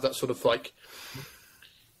need to have that sort of like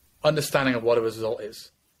understanding of what a result is.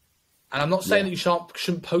 And I'm not saying that you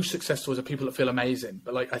shouldn't post success stories of people that feel amazing,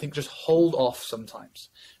 but like I think just hold off sometimes,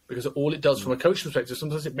 because all it does from a coaching perspective,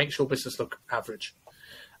 sometimes it makes your business look average.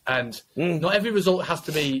 And not every result has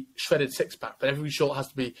to be shredded six-pack, but every result has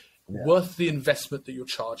to be worth the investment that you're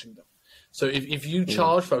charging them. So if you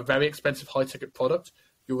charge for a very expensive high-ticket product,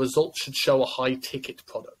 your results should show a high ticket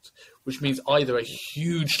product, which means either a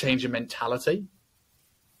huge change in mentality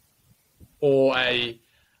or either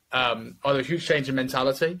a huge change in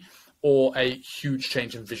mentality or a huge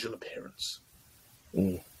change in visual appearance.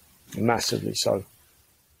 Massively so.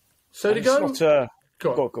 So to go...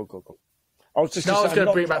 Go on. I was going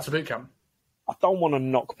to bring it back to bootcamp. I don't want to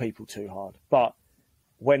knock people too hard, but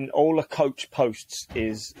when all a coach posts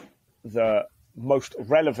is the most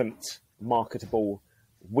relevant, marketable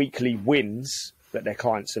weekly wins that their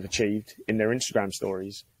clients have achieved in their Instagram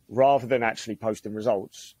stories, rather than actually posting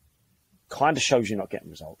results, kind of shows you're not getting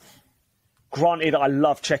results. Granted, I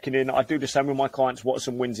love checking in. I do the same with my clients. What are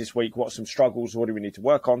some wins this week? What are some struggles? What do we need to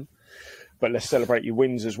work on? But let's celebrate your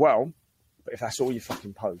wins as well. But if that's all you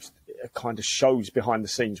fucking post, it kind of shows behind the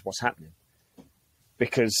scenes what's happening.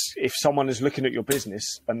 Because if someone is looking at your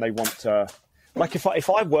business and they want to, like if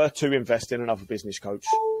I were to invest in another business coach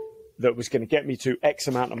that was going to get me to X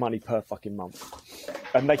amount of money per fucking month,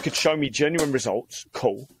 and they could show me genuine results,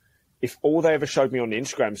 cool. If all they ever showed me on the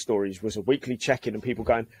Instagram stories was a weekly check-in and people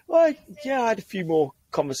going, oh, yeah, I had a few more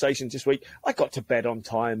conversations this week. I got to bed on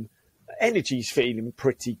time. Energy's feeling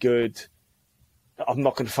pretty good. I'm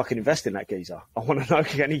not going to fucking invest in that geezer. I want to know,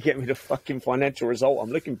 can he get me the fucking financial result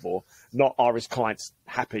I'm looking for? Not are his clients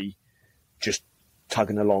happy just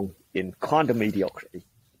tugging along in kind of mediocrity.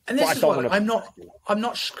 And this is what I'm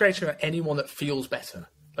not scratching at anyone that feels better.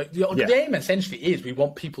 Like the aim essentially is we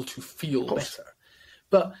want people to feel better.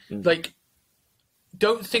 But like,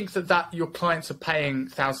 don't think that your clients are paying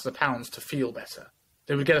thousands of pounds to feel better.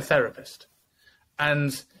 They would get a therapist,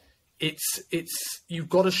 and it's you've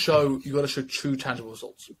got to show true tangible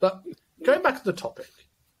results. But going back to the topic,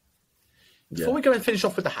 before we go and finish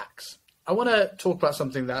off with the hacks, I want to talk about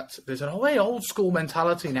something that there's an old school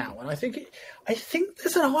mentality now, and I think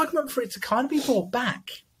there's an argument for it to kind of be brought back.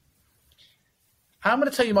 And I'm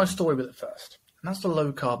going to tell you my story with it first, and that's the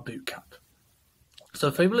low carb boot camp. So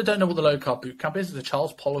for people who don't know what the low carb boot camp is, it's a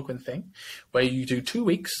Charles Poliquin thing where you do 2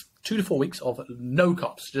 to 4 weeks of no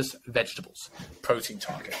carbs, just vegetables, protein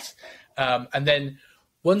targets. And then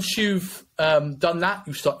once you've done that,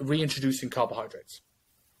 you start reintroducing carbohydrates.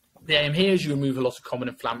 The aim here is you remove a lot of common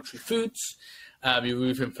inflammatory foods, you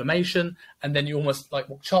remove inflammation, and then you almost, like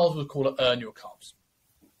what Charles would call it, earn your carbs.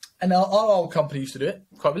 And our old company used to do it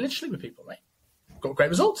quite religiously with people, right? Got great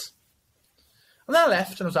results. And then I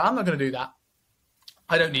left and I was like, I'm not going to do that.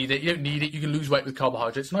 I don't need it. You don't need it. You can lose weight with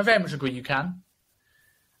carbohydrates. And I very much agree you can.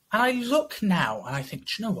 And I look now and I think, do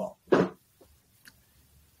you know what?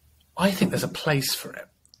 I think there's a place for it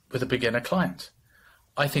with a beginner client.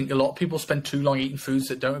 I think a lot of people spend too long eating foods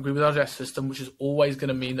that don't agree with our digestive system, which is always going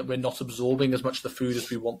to mean that we're not absorbing as much of the food as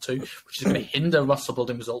we want to, which is going to hinder muscle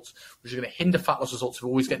building results, which is going to hinder fat loss results if we're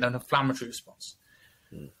always getting an inflammatory response.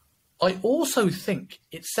 I also think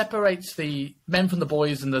it separates the men from the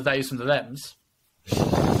boys and the theys from the thems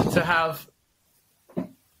to have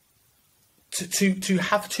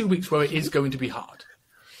 2 weeks where it is going to be hard.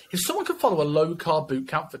 If someone can follow a low carb boot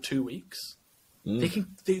camp for 2 weeks,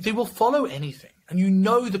 they will follow anything. And you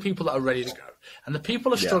know the people that are ready to go. And the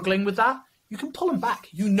people are struggling with that, you can pull them back.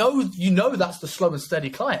 You know that's the slow and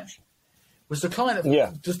steady client. Whereas the client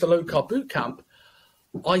that does the low carb boot camp,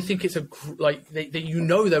 I think it's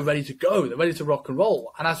they're ready to go. They're ready to rock and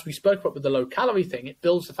roll. And as we spoke about with the low calorie thing, it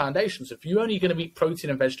builds the foundation. So if you're only going to eat protein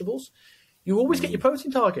and vegetables, you always get your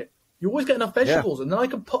protein target. You always get enough vegetables. And then I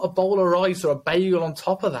can put a bowl of rice or a bagel on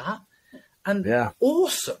top of that. And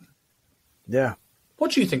awesome. Yeah.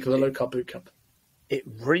 What do you think of the low carb boot camp? It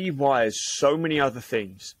rewires so many other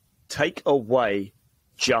things. Take away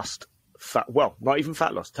just fat, well, not even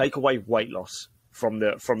fat loss. Take away weight loss from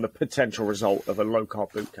the potential result of a low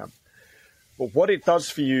carb boot camp. But what it does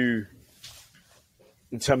for you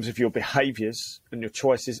in terms of your behaviors and your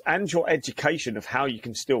choices and your education of how you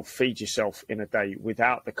can still feed yourself in a day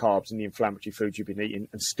without the carbs and the inflammatory foods you've been eating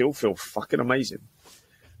and still feel fucking amazing.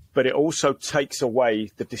 But it also takes away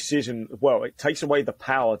the decision, well, it takes away the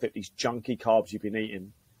power that these junky carbs you've been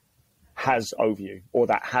eating has over you, or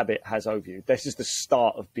that habit has over you. This is the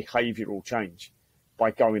start of behavioral change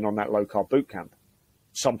by going on that low carb boot camp.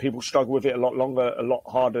 Some people struggle with it a lot longer, a lot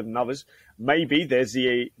harder than others. Maybe there's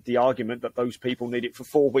the argument that those people need it for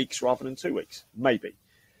 4 weeks rather than 2 weeks. Maybe.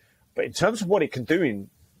 But in terms of what it can do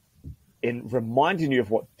in reminding you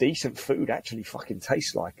of what decent food actually fucking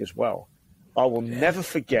tastes like as well, I will never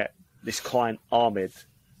forget this client, Ahmed.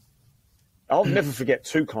 I'll never forget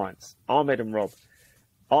two clients, Ahmed and Robb.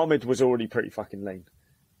 Ahmed was already pretty fucking lean.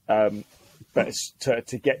 But it's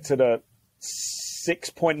to get to the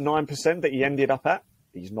 6.9% that he ended up at,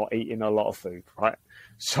 he's not eating a lot of food, right?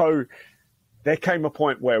 So there came a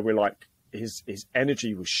point where we're like, his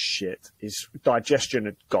energy was shit. His digestion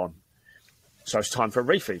had gone. So it's time for a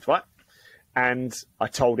refeed, right? And I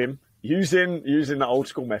told him, using the old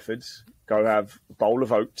school methods, go have a bowl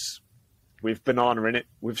of oats with banana in it,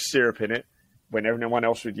 with syrup in it, when everyone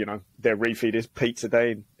else would, their refeed is pizza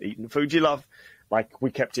day and eating the food you love. Like,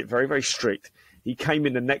 we kept it very, very strict. He came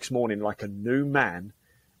in the next morning like a new man,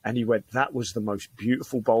 and he went, that was the most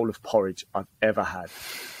beautiful bowl of porridge I've ever had.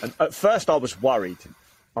 And at first I was worried.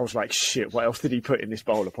 I was like, shit, what else did he put in this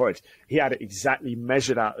bowl of porridge? He had it exactly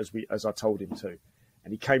measured out as I told him to.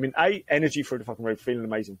 And he came in, energy through the fucking roof, feeling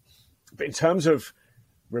amazing. But in terms of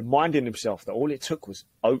reminding himself that all it took was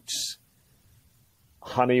oats,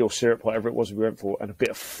 honey or syrup, whatever it was we went for, and a bit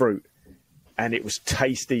of fruit. And it was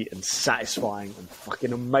tasty and satisfying and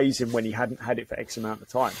fucking amazing when he hadn't had it for X amount of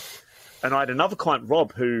time. And I had another client,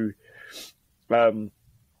 Robb, who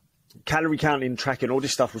calorie counting, tracking, all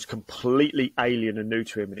this stuff was completely alien and new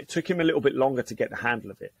to him. And it took him a little bit longer to get the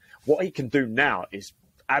handle of it. What he can do now is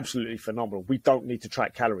absolutely phenomenal. We don't need to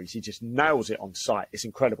track calories. He just nails it on site. It's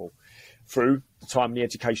incredible through the time and the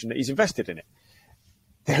education that he's invested in it.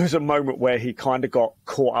 There was a moment where he kind of got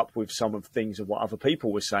caught up with some of things of what other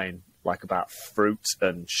people were saying, like about fruit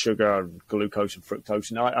and sugar and glucose and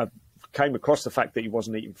fructose. And I came across the fact that he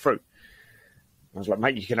wasn't eating fruit. I was like,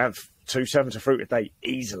 mate, you can have 2 servings of fruit a day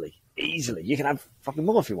easily. You can have fucking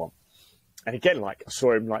more if you want. And again, like, I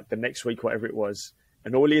saw him like the next week, whatever it was,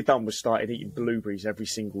 and all he had done was started eating blueberries every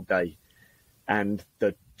single day. And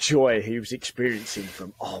the joy he was experiencing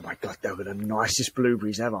from, oh my God, they were the nicest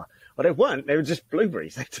blueberries ever. Well, they weren't. They were just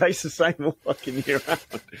blueberries. They taste the same all fucking year round.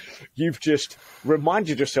 You've just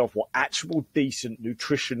reminded yourself what actual decent,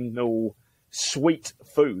 nutritional, sweet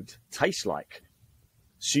food tastes like.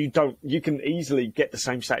 So you can easily get the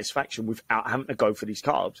same satisfaction without having to go for these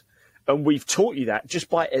carbs. And we've taught you that just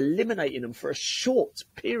by eliminating them for a short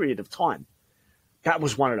period of time. That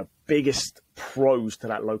was one of the biggest pros to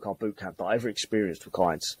that low carb boot camp that I ever experienced with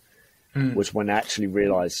clients, was when I actually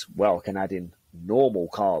realized, well, I can add in normal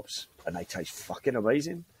carbs and they taste fucking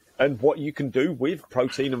amazing. And what you can do with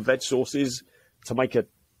protein and veg sources to make a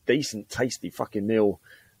decent, tasty fucking meal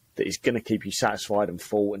that is going to keep you satisfied and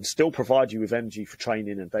full and still provide you with energy for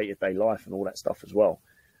training and day-to-day life and all that stuff as well.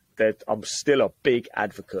 I'm still a big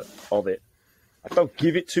advocate of it. I don't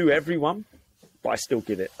give it to everyone, but I still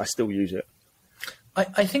give it. I still use it.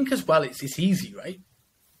 I think as well, it's easy, right?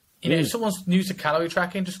 If someone's new to calorie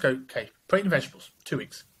tracking, just go, okay, protein and vegetables, 2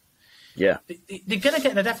 weeks. Yeah. They're going to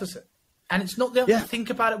get in a deficit. And it's not, they don't have to think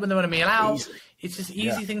about it when they want to meal out. Easy. It's this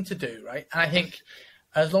easy thing to do, right? And I think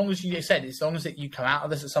as long as as long as you come out of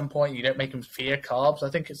this at some point, you don't make them fear carbs, I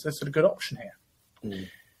think it's a sort of good option here.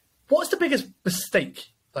 What's the biggest mistake?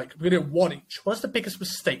 Like, we do one each. What's the biggest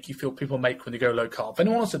mistake you feel people make when they go low carb? If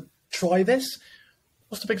anyone wants to try this,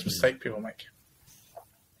 what's the biggest mistake people make?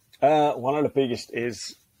 One of the biggest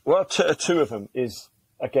is, well, two of them is,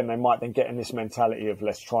 again, they might then get in this mentality of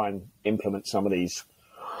let's try and implement some of these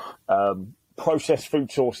processed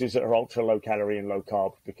food sources that are ultra low calorie and low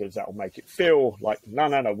carb, because that will make it feel like,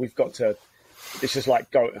 no, we've got to, this is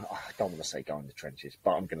like I don't want to say go in the trenches,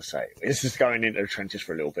 but I'm going to say it. This is going into the trenches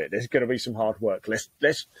for a little bit. There's going to be some hard work.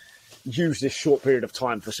 Let's use this short period of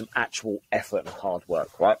time for some actual effort and hard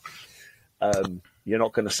work, right? You're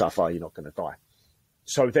not going to suffer. You're not going to die.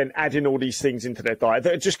 So then adding all these things into their diet,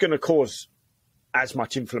 they're just going to cause as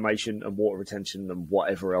much inflammation and water retention and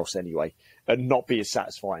whatever else anyway, and not be as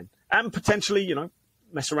satisfying. And potentially,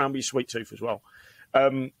 mess around with your sweet tooth as well.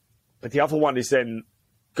 But the other one is then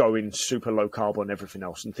going super low carb on everything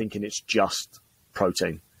else and thinking it's just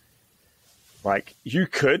protein. Like, you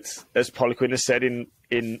could, as Poliquin has said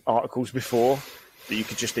in articles before, that you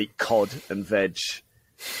could just eat cod and veg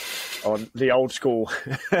on the old school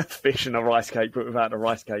fish and a rice cake, but without the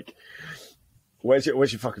rice cake. Where's your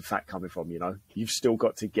fucking fat coming from, You've still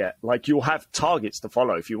got to get, like, you'll have targets to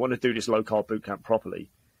follow. If you want to do this low carb boot camp properly,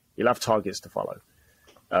 you'll have targets to follow.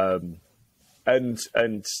 And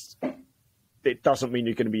it doesn't mean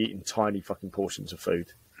you're going to be eating tiny fucking portions of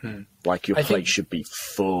food. Like, your plate should be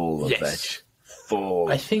full of veg. Full.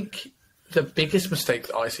 I think the biggest mistake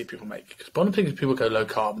that I see people make, because one of the things people go low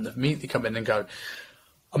carb and they immediately come in and go,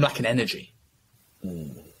 I'm lacking energy.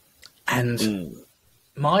 And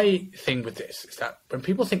my thing with this is that when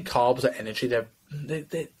people think carbs are energy,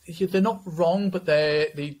 they're not wrong, but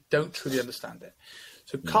they don't truly understand it.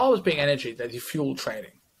 So carbs being energy, they're the fuel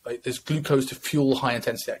training. Like, there's glucose to fuel high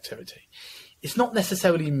intensity activity. It's not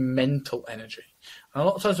necessarily mental energy. And a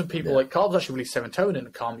lot of times when people like carbs actually release serotonin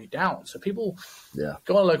and calm you down. So people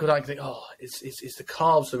go on a local diet and think, oh, it's the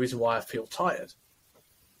carbs the reason why I feel tired.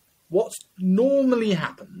 What's normally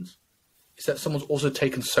happens is that someone's also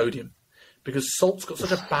taken sodium. because salt's got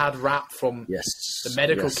such a bad rap from the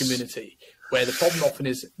medical community, where the problem often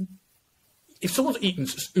is if someone's eating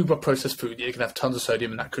uber processed food, you can have tons of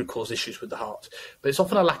sodium and that could cause issues with the heart. But it's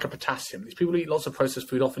often a lack of potassium. These people who eat lots of processed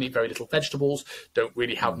food often eat very little vegetables, don't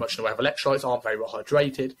really have much in the way of electrolytes, aren't very well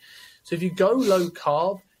hydrated. So if you go low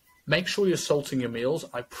carb, make sure you're salting your meals.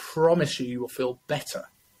 I promise you, you will feel better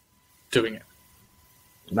doing it.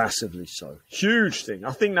 Massively so. Huge thing.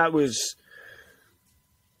 I think that was...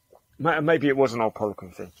 Maybe it was an old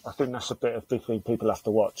Polican thing. I think that's a bit of big thing people have to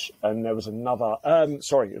watch. And there was another... it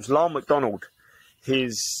was Lyle McDonald.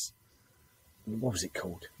 His... What was it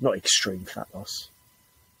called? Not Extreme Fat Loss.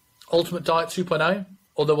 Ultimate Diet 2.0?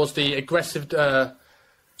 Or there was the Aggressive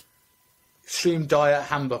Extreme Diet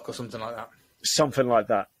Handbook or something like that? Something like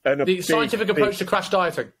that. And the scientific approach to crash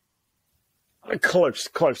dieting. Close.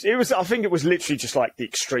 It was. I think it was literally just like the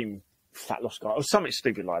Extreme Fat Loss Guide or something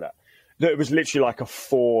stupid like that. It was literally like a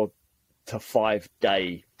 4 to 5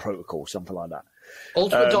 day protocol, something like that.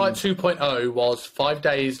 Ultimate Diet 2.0 was 5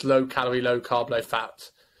 days low calorie, low carb, low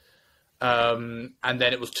fat, and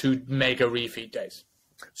then it was 2 mega refeed days.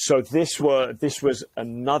 So this was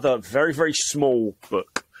another very, very small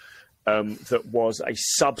book that was a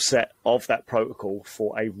subset of that protocol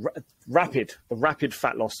for a rapid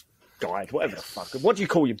fat loss guide, whatever the fuck. What do you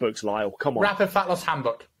call your books, Lyle? Come on. Rapid Fat Loss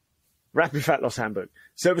Handbook. Rapid Fat Loss Handbook.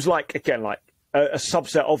 So it was like a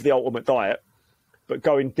subset of the Ultimate Diet, but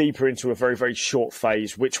going deeper into a very, very short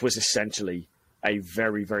phase, which was essentially a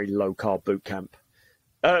very, very low carb boot camp.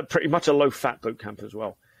 Pretty much a low fat boot camp as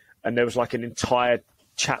well. And there was like an entire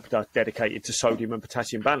chapter dedicated to sodium and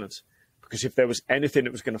potassium balance. Because if there was anything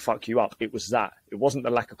that was going to fuck you up, it was that. It wasn't the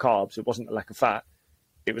lack of carbs. It wasn't the lack of fat.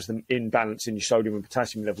 It was the imbalance in your sodium and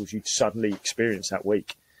potassium levels you'd suddenly experience that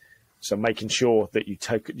week. So making sure that you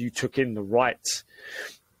took in the right...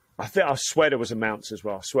 I swear there was amounts as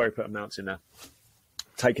well. I swear he put amounts in there.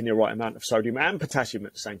 Taking the right amount of sodium and potassium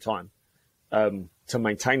at the same time to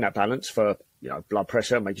maintain that balance for blood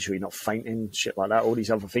pressure, making sure you're not fainting, shit like that. All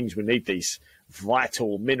these other things we need these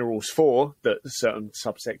vital minerals for that a certain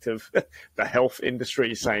subsect of the health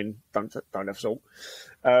industry is saying don't have salt.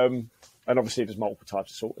 And obviously there's multiple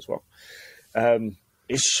types of salt as well.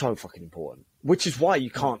 It's so fucking important, which is why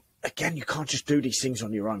you can't just do these things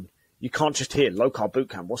on your own. You can't just hear low carb boot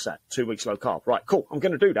camp. What's that? 2 weeks low carb. Right, cool. I'm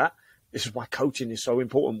going to do that. This is why coaching is so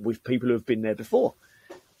important with people who have been there before,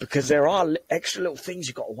 because there are extra little things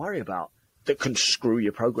you've got to worry about that can screw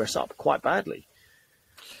your progress up quite badly.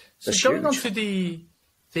 So going on to the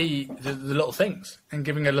little things and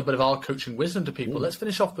giving a little bit of our coaching wisdom to people, let's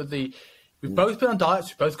finish off with we've both been on diets,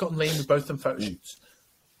 we've both gotten lean, we've both done photo shoots.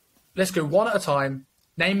 Let's go one at a time.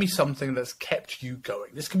 Name me something that's kept you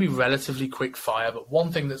going. This can be relatively quick fire, but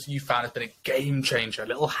one thing that you found has been a game changer, a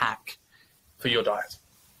little hack for your diet.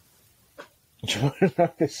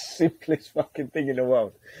 The simplest fucking thing in the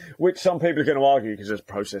world, which some people are going to argue because it's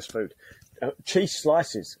processed food. Cheese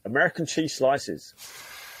slices, American cheese slices,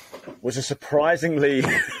 was a surprisingly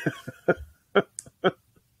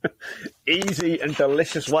easy and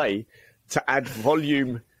delicious way to add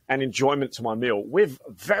volume and enjoyment to my meal with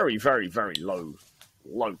very, very, very low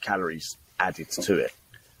calories added to it.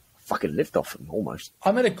 I fucking lived off them almost.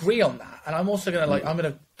 I'm going to agree on that, and I'm also going to I'm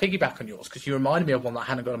going to piggyback on yours because you reminded me of one that I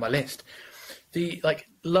hadn't got on my list. The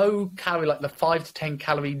low calorie, like the 5 to 10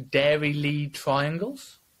 calorie dairy lead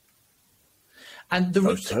triangles, and the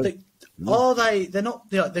roots. They're not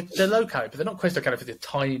they're low calorie, but they're not quite low calorie for the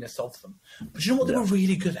tininess of them. But you know what they were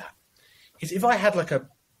really good at is if I had like a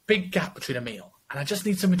big gap between a meal and I just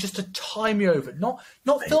need something just to tie me over, not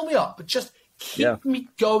fill me up, but just keep me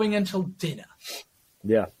going until dinner.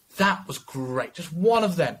 Yeah, that was great. Just one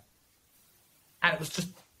of them, and it was just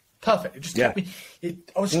perfect. It just kept me.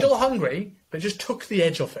 I was still hungry, but it just took the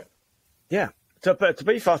edge off it. Yeah. But to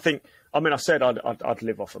be fair, I said I'd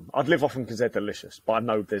live off them. I'd live off them because they're delicious, but I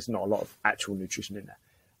know there's not a lot of actual nutrition in there.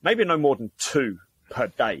 Maybe no more than 2 per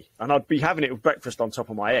day, and I'd be having it with breakfast on top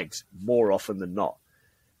of my eggs more often than not.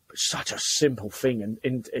 But such a simple thing,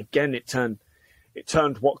 and again, it turned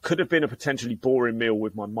what could have been a potentially boring meal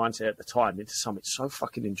with my mindset at the time into something so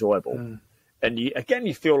fucking enjoyable. And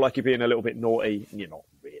you feel like you're being a little bit naughty, and you're not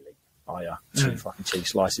really. 2 fucking cheese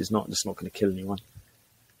slices, that's not going to kill anyone.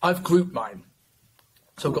 I've grouped mine.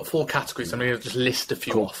 So I've got 4 categories. I'm going to just list a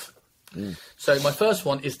few off. So my first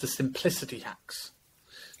one is the simplicity hacks.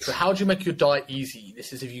 So how do you make your diet easy?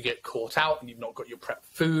 This is if you get caught out and you've not got your prep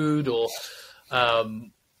food, or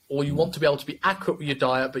you want to be able to be accurate with your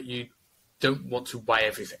diet, but you don't want to weigh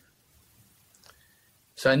everything.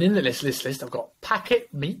 So and in the list, I've got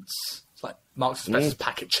packet meats. It's like Marks & Spencer's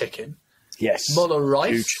packet chicken. Yes. Muller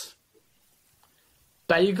rice. Huge.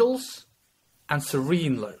 Bagels. and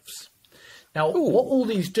serene loaves. Now, what all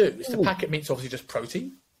these do is the packet meat's obviously just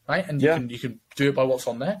protein, right? And you can do it by what's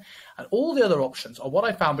on there. And all the other options are what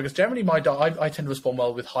I found, because generally my diet, I tend to respond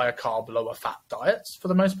well with higher carb, lower fat diets for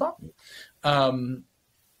the most part,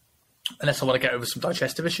 unless I want to get over some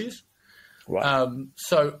digestive issues. Right.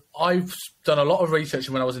 So I've done a lot of research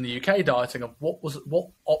when I was in the UK dieting of what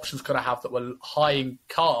options could I have that were high in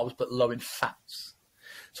carbs but low in fats.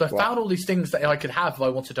 So I found all these things that I could have if I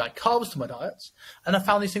wanted to add carbs to my diets, and I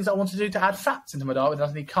found these things I wanted to do to add fats into my diet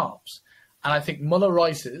without any carbs. And I think Muller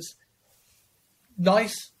rices,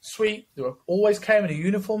 nice, sweet, they always came in a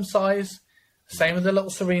uniform size, same with the little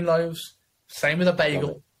serene loaves, same with a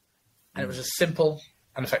bagel, and it was just simple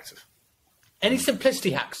and effective. Any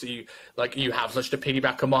simplicity hacks that you have, such to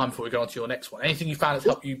piggyback on mine before we go on to your next one? Anything you found that's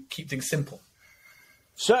helped you keep things simple?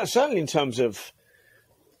 Certainly in terms of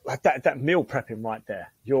like that meal prepping right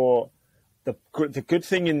there. The good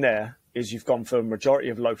thing in there is you've gone for a majority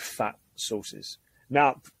of low fat sources.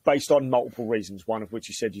 Now, based on multiple reasons, one of which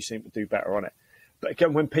you said you seem to do better on it. But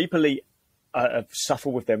again, when people suffer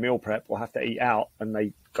with their meal prep or have to eat out and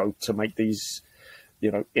they go to make these,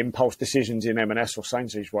 impulse decisions in M&S or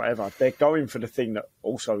Sainsbury's, whatever, they're going for the thing that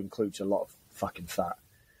also includes a lot of fucking fat.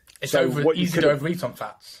 It's easy to overeat on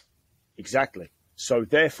fats. Exactly. So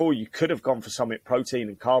therefore, you could have gone for something protein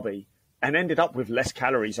and carby and ended up with less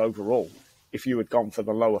calories overall if you had gone for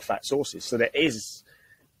the lower fat sources. So there is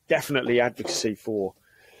definitely advocacy for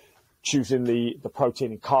choosing the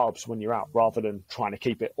protein and carbs when you're out rather than trying to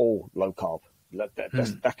keep it all low carb.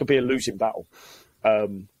 That could be a losing battle.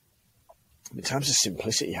 In terms of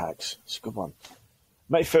simplicity hacks, it's a good one.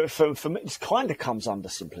 Mate, for me, this kind of comes under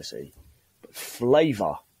simplicity. But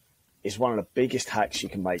flavour is one of the biggest hacks you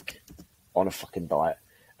can make on a fucking diet.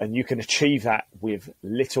 And you can achieve that with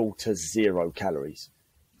little to zero calories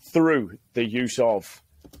through the use of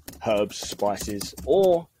herbs, spices,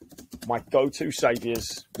 or my go-to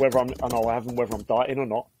saviours, whether I'm dieting or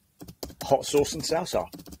not, hot sauce and salsa.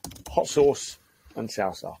 Hot sauce and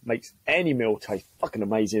salsa makes any meal taste fucking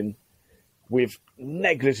amazing with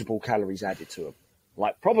negligible calories added to them.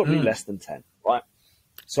 Like probably less than 10, right?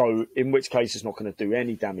 So in which case it's not going to do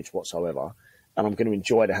any damage whatsoever. And I'm going to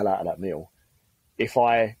enjoy the hell out of that meal. If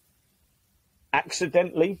I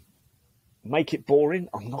accidentally make it boring,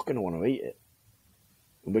 I'm not going to want to eat it.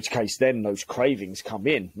 In which case then those cravings come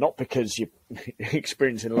in, not because you're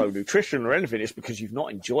experiencing low nutrition or anything, it's because you've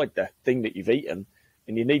not enjoyed the thing that you've eaten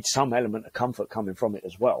and you need some element of comfort coming from it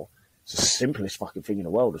as well. It's the simplest fucking thing in the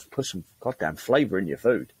world, is put some goddamn flavour in your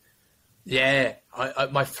food. Yeah,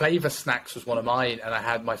 my flavour snacks was one of mine, and I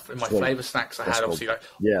had my flavour snacks. I had obviously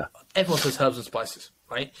everyone says herbs and spices,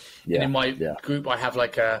 right? Yeah. And in my group, I have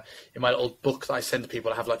in my little book that I send to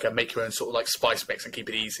people, I have a make your own sort of spice mix and keep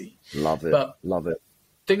it easy. Love it. Love it.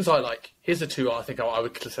 Things I like. Here's the two I think I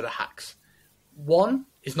would consider hacks. One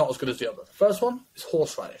is not as good as the other. The first one is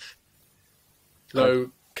horseradish.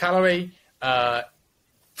 Low calorie,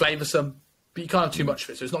 flavoursome. But you can't have too much of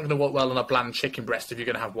it, so it's not going to work well on a bland chicken breast if you're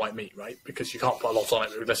going to have white meat, right? Because you can't put a lot on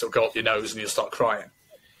it unless it'll go up your nose and you'll start crying.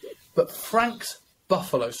 But Frank's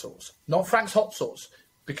buffalo sauce, not Frank's hot sauce,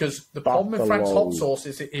 because the problem with Frank's hot sauce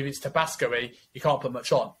is if it's Tabasco-y, you can't put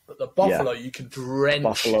much on. But the buffalo, you can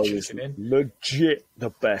drench your chicken in. Legit the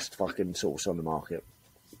best fucking sauce on the market.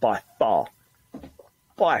 By far,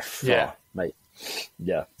 mate.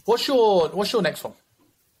 Yeah. What's your next one?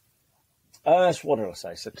 What did I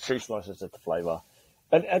say? So the two slices of the flavour.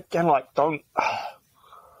 And again, don't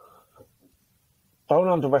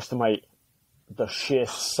underestimate the sheer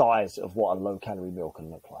size of what a low-calorie meal can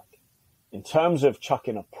look like. In terms of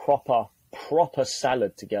chucking a proper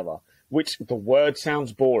salad together, which the word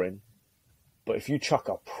sounds boring, but if you chuck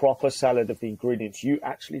a proper salad of the ingredients you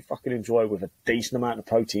actually fucking enjoy with a decent amount of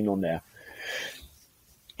protein on there,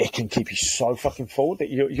 it can keep you so fucking full that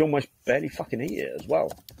you almost barely fucking eat it as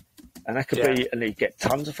well. And that could be, and you get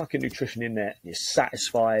tons of fucking nutrition in there, and you're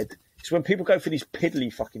satisfied. It's when people go for these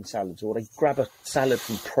piddly fucking salads, or they grab a salad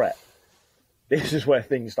from prep. This is where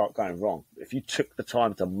things start going wrong. If you took the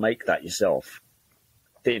time to make that yourself,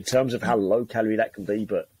 in terms of how low calorie that can be,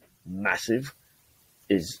 but massive,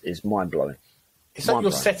 is mind blowing. It's like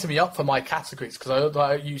you're setting me up for my categories,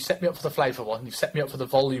 because you set me up for the flavour one, you set me up for the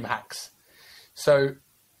volume hacks. So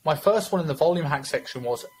my first one in the volume hack section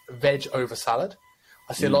was veg over salad.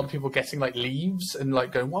 I see a lot of people getting leaves and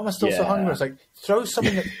going, why am I still so hungry? It's throw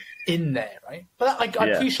something in there, right? But I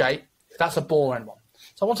appreciate that's a boring one.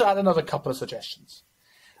 So I want to add another couple of suggestions.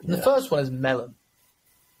 And the first one is melon.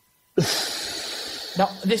 Now,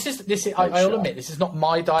 I'll admit, this is not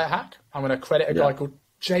my diet hack. I'm going to credit a guy called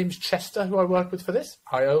James Chester, who I work with for this.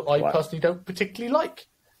 I personally don't particularly like.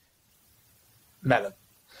 melon.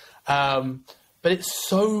 But it's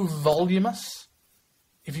so voluminous.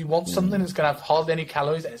 If you want something that's going to have hardly any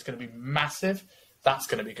calories and it's going to be massive, that's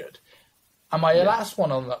going to be good. And my last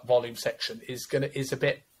one on that volume section is jumping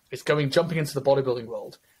into the bodybuilding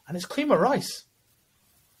world, and it's cream of rice.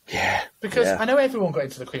 Yeah. Because I know everyone got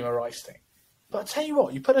into the cream of rice thing. But I'll tell you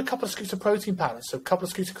what, you put a couple of scoops of protein powder, so a couple of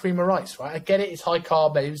scoops of cream of rice, right? I get it, it's high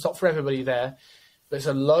carb, maybe it's not for everybody there, but it's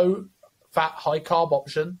a low fat, high carb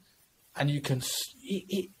option, and you can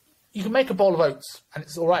make a bowl of oats, and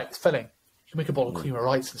it's all right, it's filling. You can make a bowl of cream of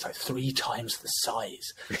rice, and it's like 3 times the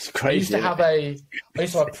size. It's crazy. I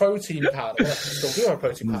used to have a protein powder. I still do have a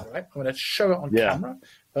protein powder, right? I'm going to show it on camera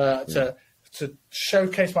to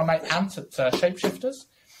showcase my mate Ant at Shapeshifters.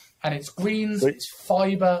 And it's greens, it's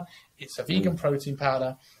fibre, it's a vegan protein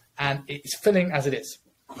powder, and it's filling as it is.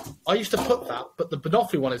 I used to put that, but the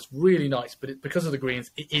banoffee one is really nice, but because of the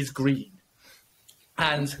greens, it is green.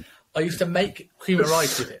 And I used to make cream of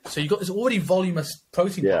rice with it. So you got this already voluminous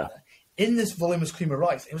protein powder in this voluminous cream of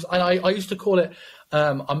rice. It was, and I used to call it,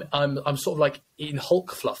 I'm sort of like eating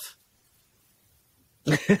Hulk fluff.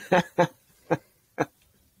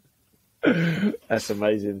 That's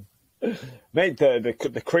amazing. Mate,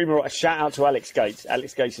 the cream of rice, shout out to Alex Gates.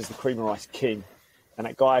 Alex Gates is the cream of rice king. And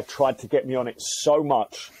that guy tried to get me on it so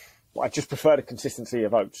much. But I just prefer the consistency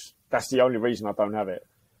of oats. That's the only reason I don't have it.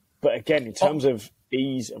 But again, in terms of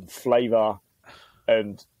ease and flavour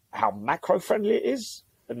and how macro friendly it is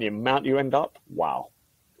and the amount you end up, wow.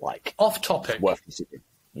 Like, off topic, worth considering.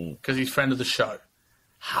 Because he's friend of the show.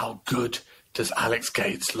 How good does Alex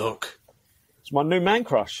Gates look? It's my new man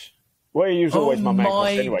crush. Well, he was always my man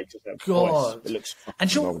crush anyway. God. It looks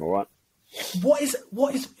and phenomenal, right? What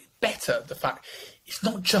is better? The fact it's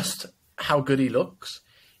not just how good he looks;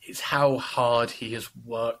 it's how hard he has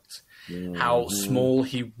worked, how small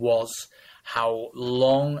he was, how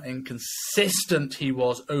long and consistent he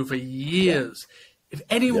was over years. If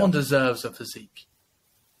anyone deserves a physique,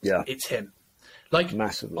 it's him. Like,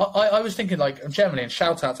 massively. I was thinking, like, generally, and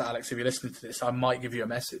shout out to Alex if you're listening to this, I might give you a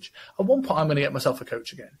message. At one point, I'm going to get myself a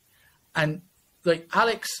coach again. And, like,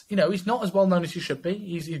 Alex, you know, he's not as well known as he should be.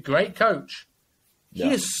 He's a great coach. He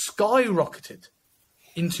has skyrocketed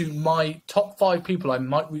into my top 5 people I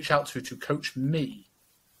might reach out to coach me,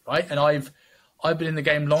 right? And I've been in the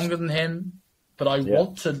game longer than him, but I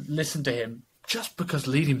want to listen to him just because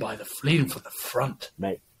leading from the front.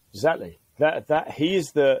 Mate, exactly. That he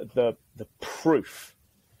is the proof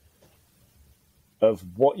of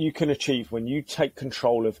what you can achieve when you take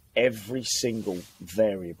control of every single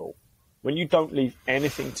variable. When you don't leave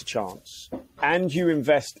anything to chance and you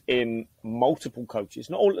invest in multiple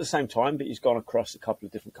coaches, not all at the same time, but he's gone across a couple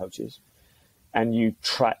of different coaches, and you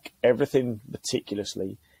track everything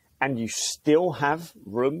meticulously, and you still have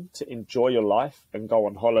room to enjoy your life and go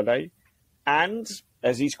on holiday. And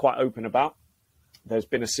as he's quite open about, there's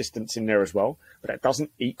been assistance in there as well, but that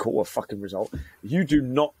doesn't equal a fucking result. You do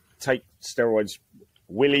not take steroids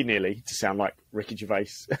willy-nilly to sound like Ricky Gervais,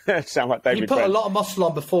 sound like David You put Brent. a lot of muscle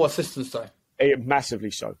on before assistance, though.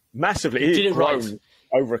 Massively so. Massively. He He had did it right. grown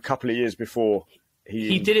over a couple of years before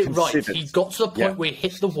He did it right. He got to the point where he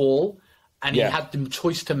hit the wall and he had the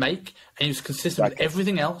choice to make, and he was consistent with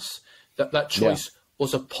everything else. That choice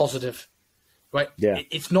was a positive, right? Yeah.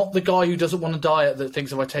 It's not the guy who doesn't want to diet that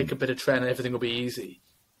thinks if I take a bit of tren everything will be easy.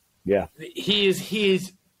 Yeah. He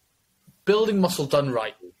is building muscle done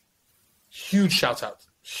right. Huge shout out.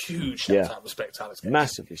 Respect to Alex Gates.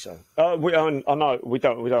 Massively so. I know we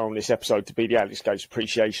don't want this episode to be the Alex Gates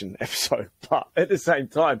appreciation episode, but at the same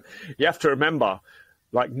time, you have to remember,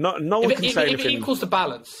 like, no one can say anything. If it equals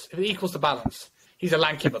the balance, he's a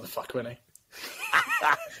lanky motherfucker, isn't he?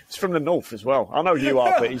 He's from the north as well. I know you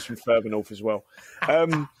are, but he's from further north as well. But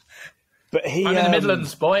I'm in the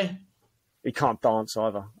Midlands, boy. He can't dance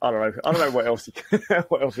either. I don't know what else he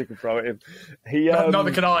can throw at him.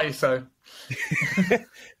 Neither can I. So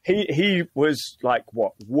he was like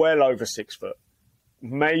well over 6 foot.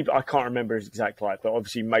 Maybe I can't remember his exact height, but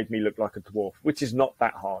obviously made me look like a dwarf, which is not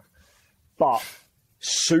that hard. But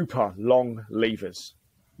super long levers,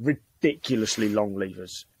 ridiculously long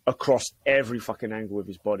levers across every fucking angle of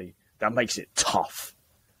his body. That makes it tough.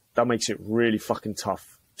 That makes it really fucking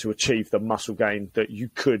tough to achieve the muscle gain that you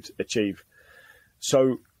could achieve.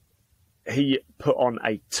 So he put on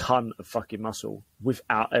a ton of fucking muscle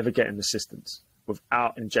without ever getting assistance,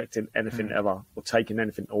 without injecting anything ever or taking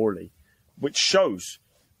anything orally, which shows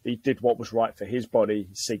he did what was right for his body.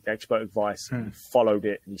 He sought expert advice, and he followed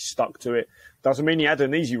it, and he stuck to it. Doesn't mean he had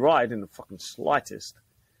an easy ride in the fucking slightest.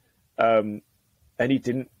 And he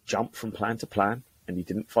didn't jump from plan to plan. and he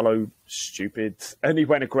didn't follow stupid, and he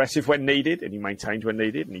went aggressive when needed, and he maintained when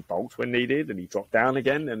needed, and he bulked when needed, and he dropped down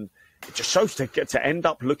again, and it just shows to end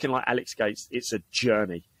up looking like Alex Gates. It's a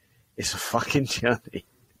journey. It's a fucking journey.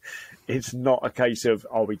 It's not a case of,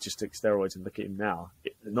 oh, we just took steroids and look at him now.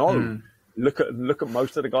 Look at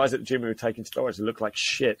most of the guys at the gym who are taking steroids and look like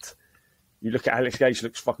shit. You look at Alex Gates,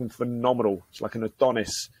 looks fucking phenomenal. It's like an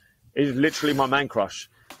Adonis. He's literally my man crush.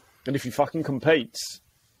 And if he fucking competes,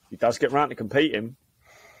 he does get round to competing.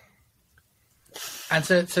 And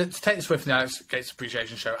to take this away from the Alex Gates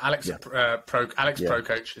Appreciation Show, Alex Pro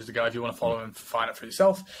Coach is the guy if you want to follow him, find out for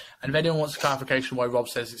yourself. And if anyone wants a clarification why Rob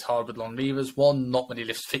says it's hard with long levers, one, not many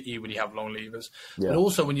lifts fit you when you have long levers, but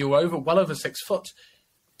also when you're well over 6 foot,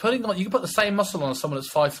 you can put the same muscle on as someone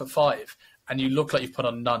that's 5'5", and you look like you've put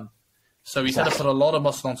on none. So he's had to put a lot of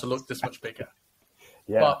muscle on to look this much bigger.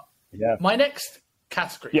 But my next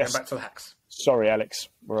category, going back to the hacks. Sorry, Alex,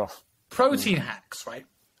 we're off. Protein hacks, right?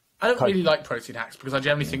 I don't really like protein hacks because I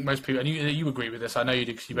generally think most people, and you agree with this, I know you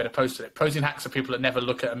do because you better posted it. Protein hacks are people that never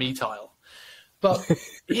look at a meat aisle. But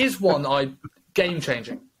here's one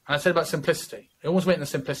game-changing. And I said about simplicity. I always went in the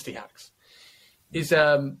simplicity hacks. Is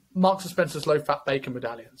Marks & Spencer's low-fat bacon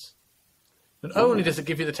medallions. Not only does it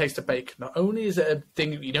give you the taste of bacon, not only is it a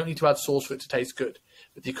thing you don't need to add sauce for it to taste good,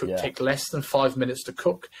 but you could take less than 5 minutes to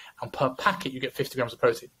cook, and per packet you get 50 grams of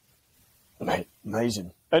protein. Mate,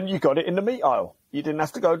 amazing. And you got it in the meat aisle. You didn't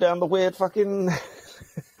have to go down the weird fucking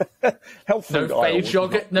health food aisle.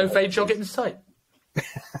 No fade yogurt in sight.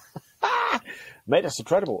 Mate, that's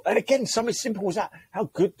incredible. And again, something as simple as that. How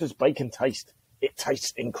good does bacon taste? It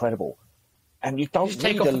tastes incredible. And you don't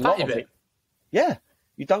need a lot of it. Yeah.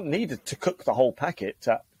 You don't need to cook the whole packet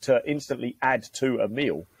to instantly add to a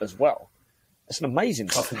meal as well. It's an amazing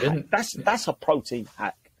hack. That's a protein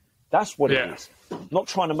hack. That's what it is. Not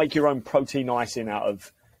trying to make your own protein icing out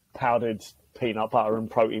of powdered peanut butter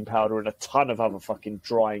and protein powder and a ton of other fucking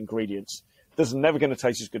dry ingredients. That's never going to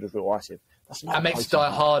taste as good as real icing. That makes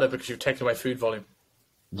diet harder because you've taken away food volume.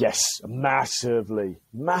 Yes, massively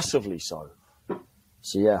so.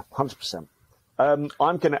 So yeah, 100%. I'm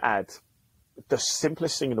going to add the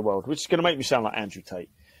simplest thing in the world, which is going to make me sound like Andrew Tate.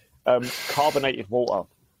 Carbonated water.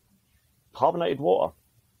 Carbonated water.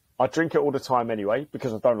 I drink it all the time anyway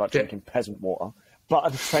because I don't like drinking peasant water. But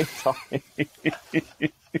at the same time,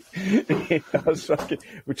 it does fucking...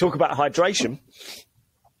 We talk about hydration,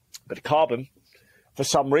 but the carbon, for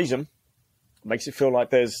some reason, makes it feel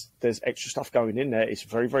like there's extra stuff going in there. It's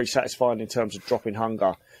very, very satisfying in terms of dropping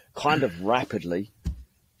hunger, kind of rapidly,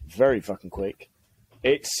 very fucking quick.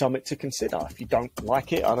 It's something to consider. If you don't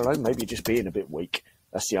like it, I don't know, maybe you're just being a bit weak.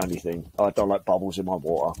 That's the only thing. I don't like bubbles in my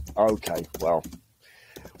water. Okay, well...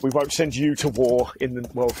 We won't send you to war in the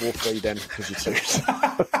World War III then, because you're too...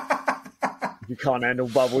 You can't handle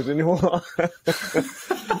bubbles anymore.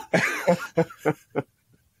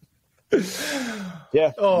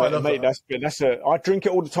 Yeah, mate, I drink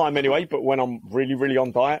it all the time anyway, but when I'm really, really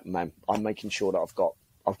on diet, man, I'm making sure that I've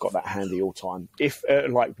got that handy all the time. If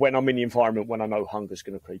like when I'm in the environment when I know hunger's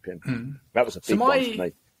going to creep in. That was a big one for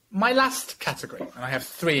me. My last category, and I have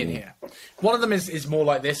 3 in here. One of them is more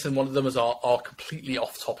like this, and one of them is our completely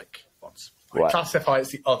off-topic ones. I classify it as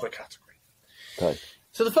the other category. Okay.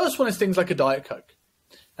 So the first one is things like a Diet Coke.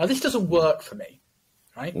 Now, this doesn't work for me,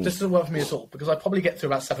 right? This doesn't work for me at all, because I probably get through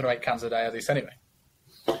about 7 or 8 cans a day of this anyway,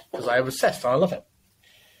 because I am obsessed and I love it.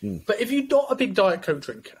 But if you're not a big Diet Coke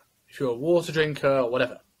drinker, if you're a water drinker or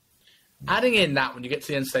whatever, adding in that when you get to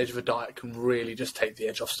the end stage of a diet can really just take the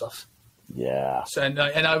edge off stuff. Yeah. So, and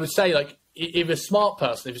I would say, like, if you're a smart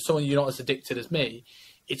person, if you're someone you're not as addicted as me,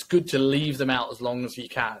 it's good to leave them out as long as you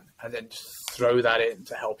can and then just throw that in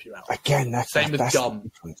to help you out. Again, Same with gum.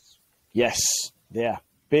 Yes. Yeah.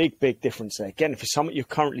 Big difference there. Again, if it's something you're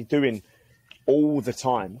currently doing all the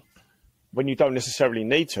time, when you don't necessarily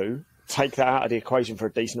need to, take that out of the equation for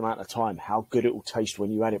a decent amount of time. How good it will taste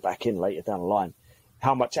when you add it back in later down the line.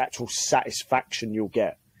 How much actual satisfaction you'll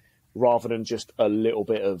get rather than just a little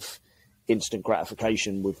bit of instant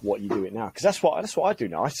gratification with what you do it now, because that's what I do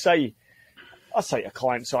now. I say to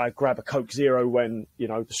clients, I grab a Coke Zero when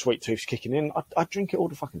the sweet tooth's kicking in. I drink it all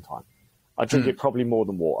the fucking time. I drink it probably more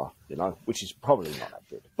than water, which is probably not that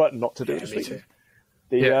good, but not to do with sweet.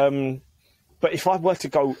 But if I were to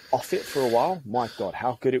go off it for a while, my God,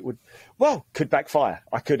 how good it would. Well, could backfire.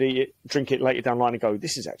 I could drink it later down the line and go,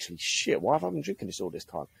 this is actually shit. Why have I been drinking this all this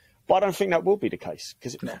time? But I don't think that will be the case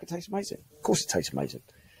because it tastes amazing. Of course, it tastes amazing.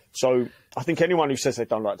 So I think anyone who says they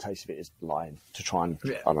don't like the taste of it is lying to try and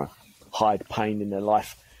hide pain in their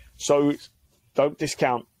life. So don't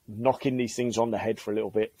discount knocking these things on the head for a little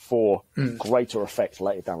bit for greater effect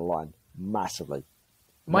later down the line. Massively.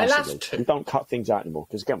 My Massively. last two. We don't cut things out anymore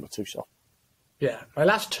because, again, we're too soft. Yeah,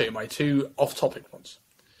 my two off-topic ones.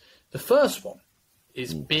 The first one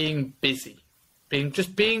is being busy.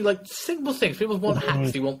 Being like simple things. People want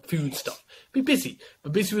hacks, they want food stuff. Be busy. Be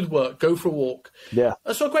busy with work. Go for a walk. Yeah.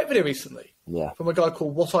 I saw a great video recently from a guy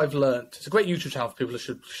called What I've Learned. It's a great YouTube channel for people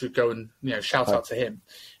that should go and shout out to him.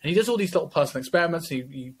 And he does all these little personal experiments.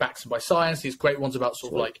 He backs them by science. These great ones about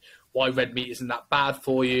sort of like why red meat isn't that bad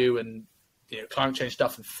for you, and climate change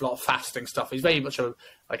stuff and fasting stuff. He's very much a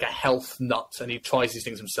health nut, and he tries these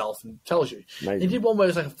things himself and tells you. He did one where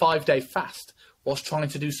it was like a 5-day fast whilst trying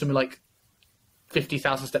to do something like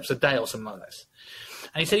 50,000 steps a day or something like this.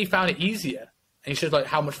 And he said he found it easier. And he showed like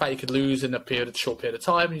how much fat he could lose in a short period of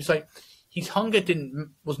time. And he's like, his hunger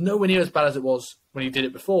was nowhere near as bad as it was when he did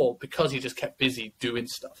it before because he just kept busy doing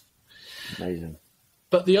stuff. Amazing.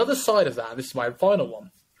 But the other side of that, and this is my final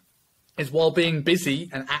one, is while being busy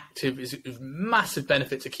and active is massive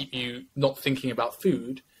benefit to keep you not thinking about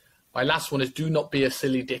food. My last one is do not be a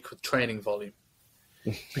silly dick with training volume.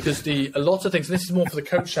 Because a lot of things, and this is more for the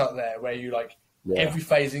coach out there, where you every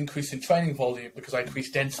phase increase in training volume because I increase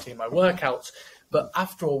density in my workouts. But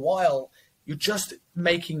after a while, you're just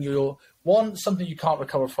making something you can't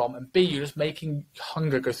recover from, and B, you're just making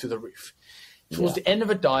hunger go through the roof. Towards the end of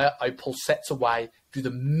a diet, I pull sets away, do the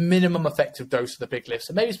minimum effective dose of the big lifts,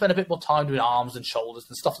 and maybe spend a bit more time doing arms and shoulders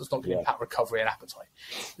and stuff that's not going to impact recovery and appetite.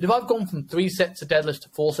 But if I've gone from 3 sets of deadlifts to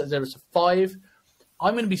 4 sets of deadlifts to 5,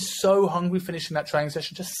 I'm going to be so hungry finishing that training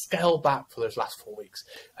session, just scale back for those last 4 weeks.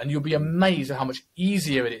 And you'll be amazed at how much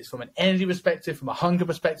easier it is from an energy perspective, from a hunger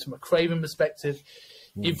perspective, from a craving perspective,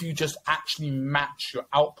 if you just actually match your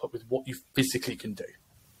output with what you physically can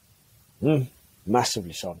do.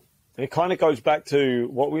 Massively, son. And it kind of goes back to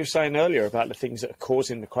what we were saying earlier about the things that are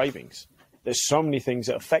causing the cravings. There's so many things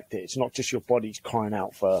that affect it. It's not just your body's crying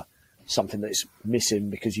out for something that's missing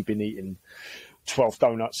because you've been eating 12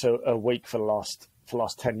 donuts a week for the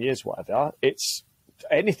last 10 years, whatever. It's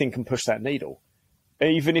anything can push that needle.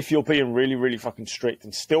 Even if you're being really, really fucking strict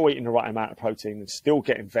and still eating the right amount of protein and still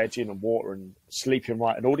getting veg in and water and sleeping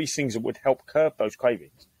right and all these things that would help curb those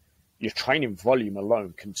cravings, your training volume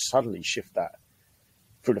alone can suddenly shift that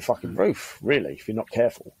through the fucking roof, really, if you're not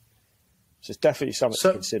careful. So it's definitely something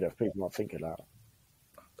to consider if people aren't thinking about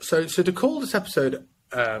it. So to call this episode,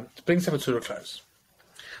 to bring this episode to a close,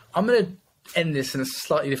 I'm going to end this in a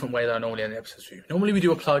slightly different way than I normally end the episodes for you. Normally we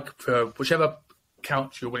do a plug for whichever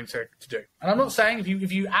count you're willing to do. And I'm not saying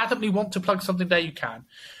if you adamantly want to plug something there, you can.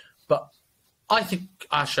 But I think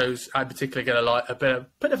our shows, I particularly get a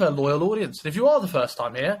bit of a loyal audience. And if you are the first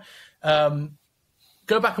time here,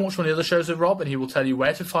 go back and watch one of the other shows with Rob and he will tell you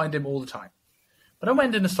where to find him all the time. But I'm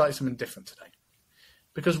ending slightly something different today.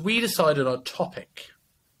 Because we decided on a topic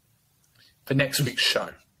for next week's show.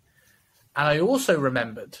 And I also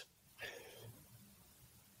remembered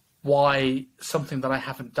why something that I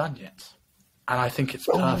haven't done yet. And I think it's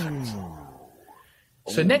perfect.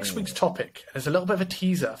 So next week's topic, there's a little bit of a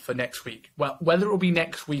teaser for next week. Well, whether it will be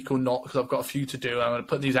next week or not, because I've got a few to do, I'm going to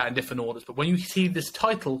put these out in different orders. But when you see this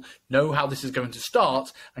title, know how this is going to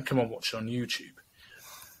start and come and watch it on YouTube.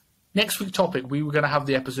 Next week's topic, we were going to have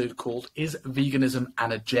the episode called Is Veganism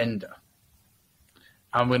an Agenda?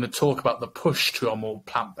 And we're going to talk about the push to a more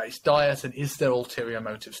plant-based diet and is there ulterior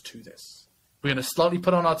motives to this? We're going to slightly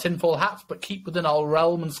put on our tinfoil hats, but keep within our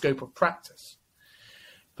realm and scope of practice.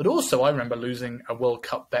 But also, I remember losing a World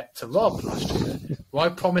Cup bet to Rob last year, where I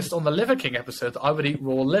promised on the Liver King episode that I would eat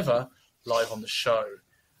raw liver live on the show.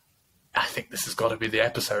 I think this has got to be the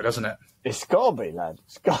episode, hasn't it? It's got to be, lad.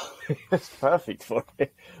 It's got to be. It's perfect for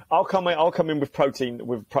it. I'll come in with protein,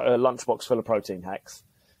 with a lunchbox full of protein hacks,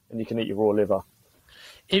 and you can eat your raw liver.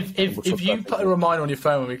 If you put a reminder on your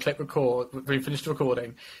phone when we click record, when we finish the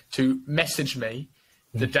recording, to message me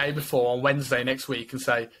the day before on Wednesday next week and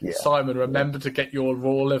say, Simon, remember to get your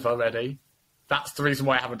raw liver ready. That's the reason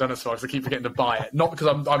why I haven't done it so because I keep forgetting to buy it. Not because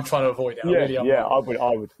I'm trying to avoid it.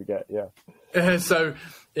 I would forget. So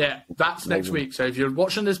that's next week. So if you're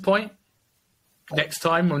watching this point, next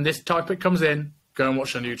time when this topic comes in, go and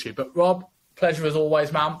watch it on YouTube. But Rob, pleasure as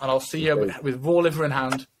always, man, and I'll see you with raw liver in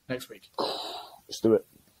hand next week. Let's do it.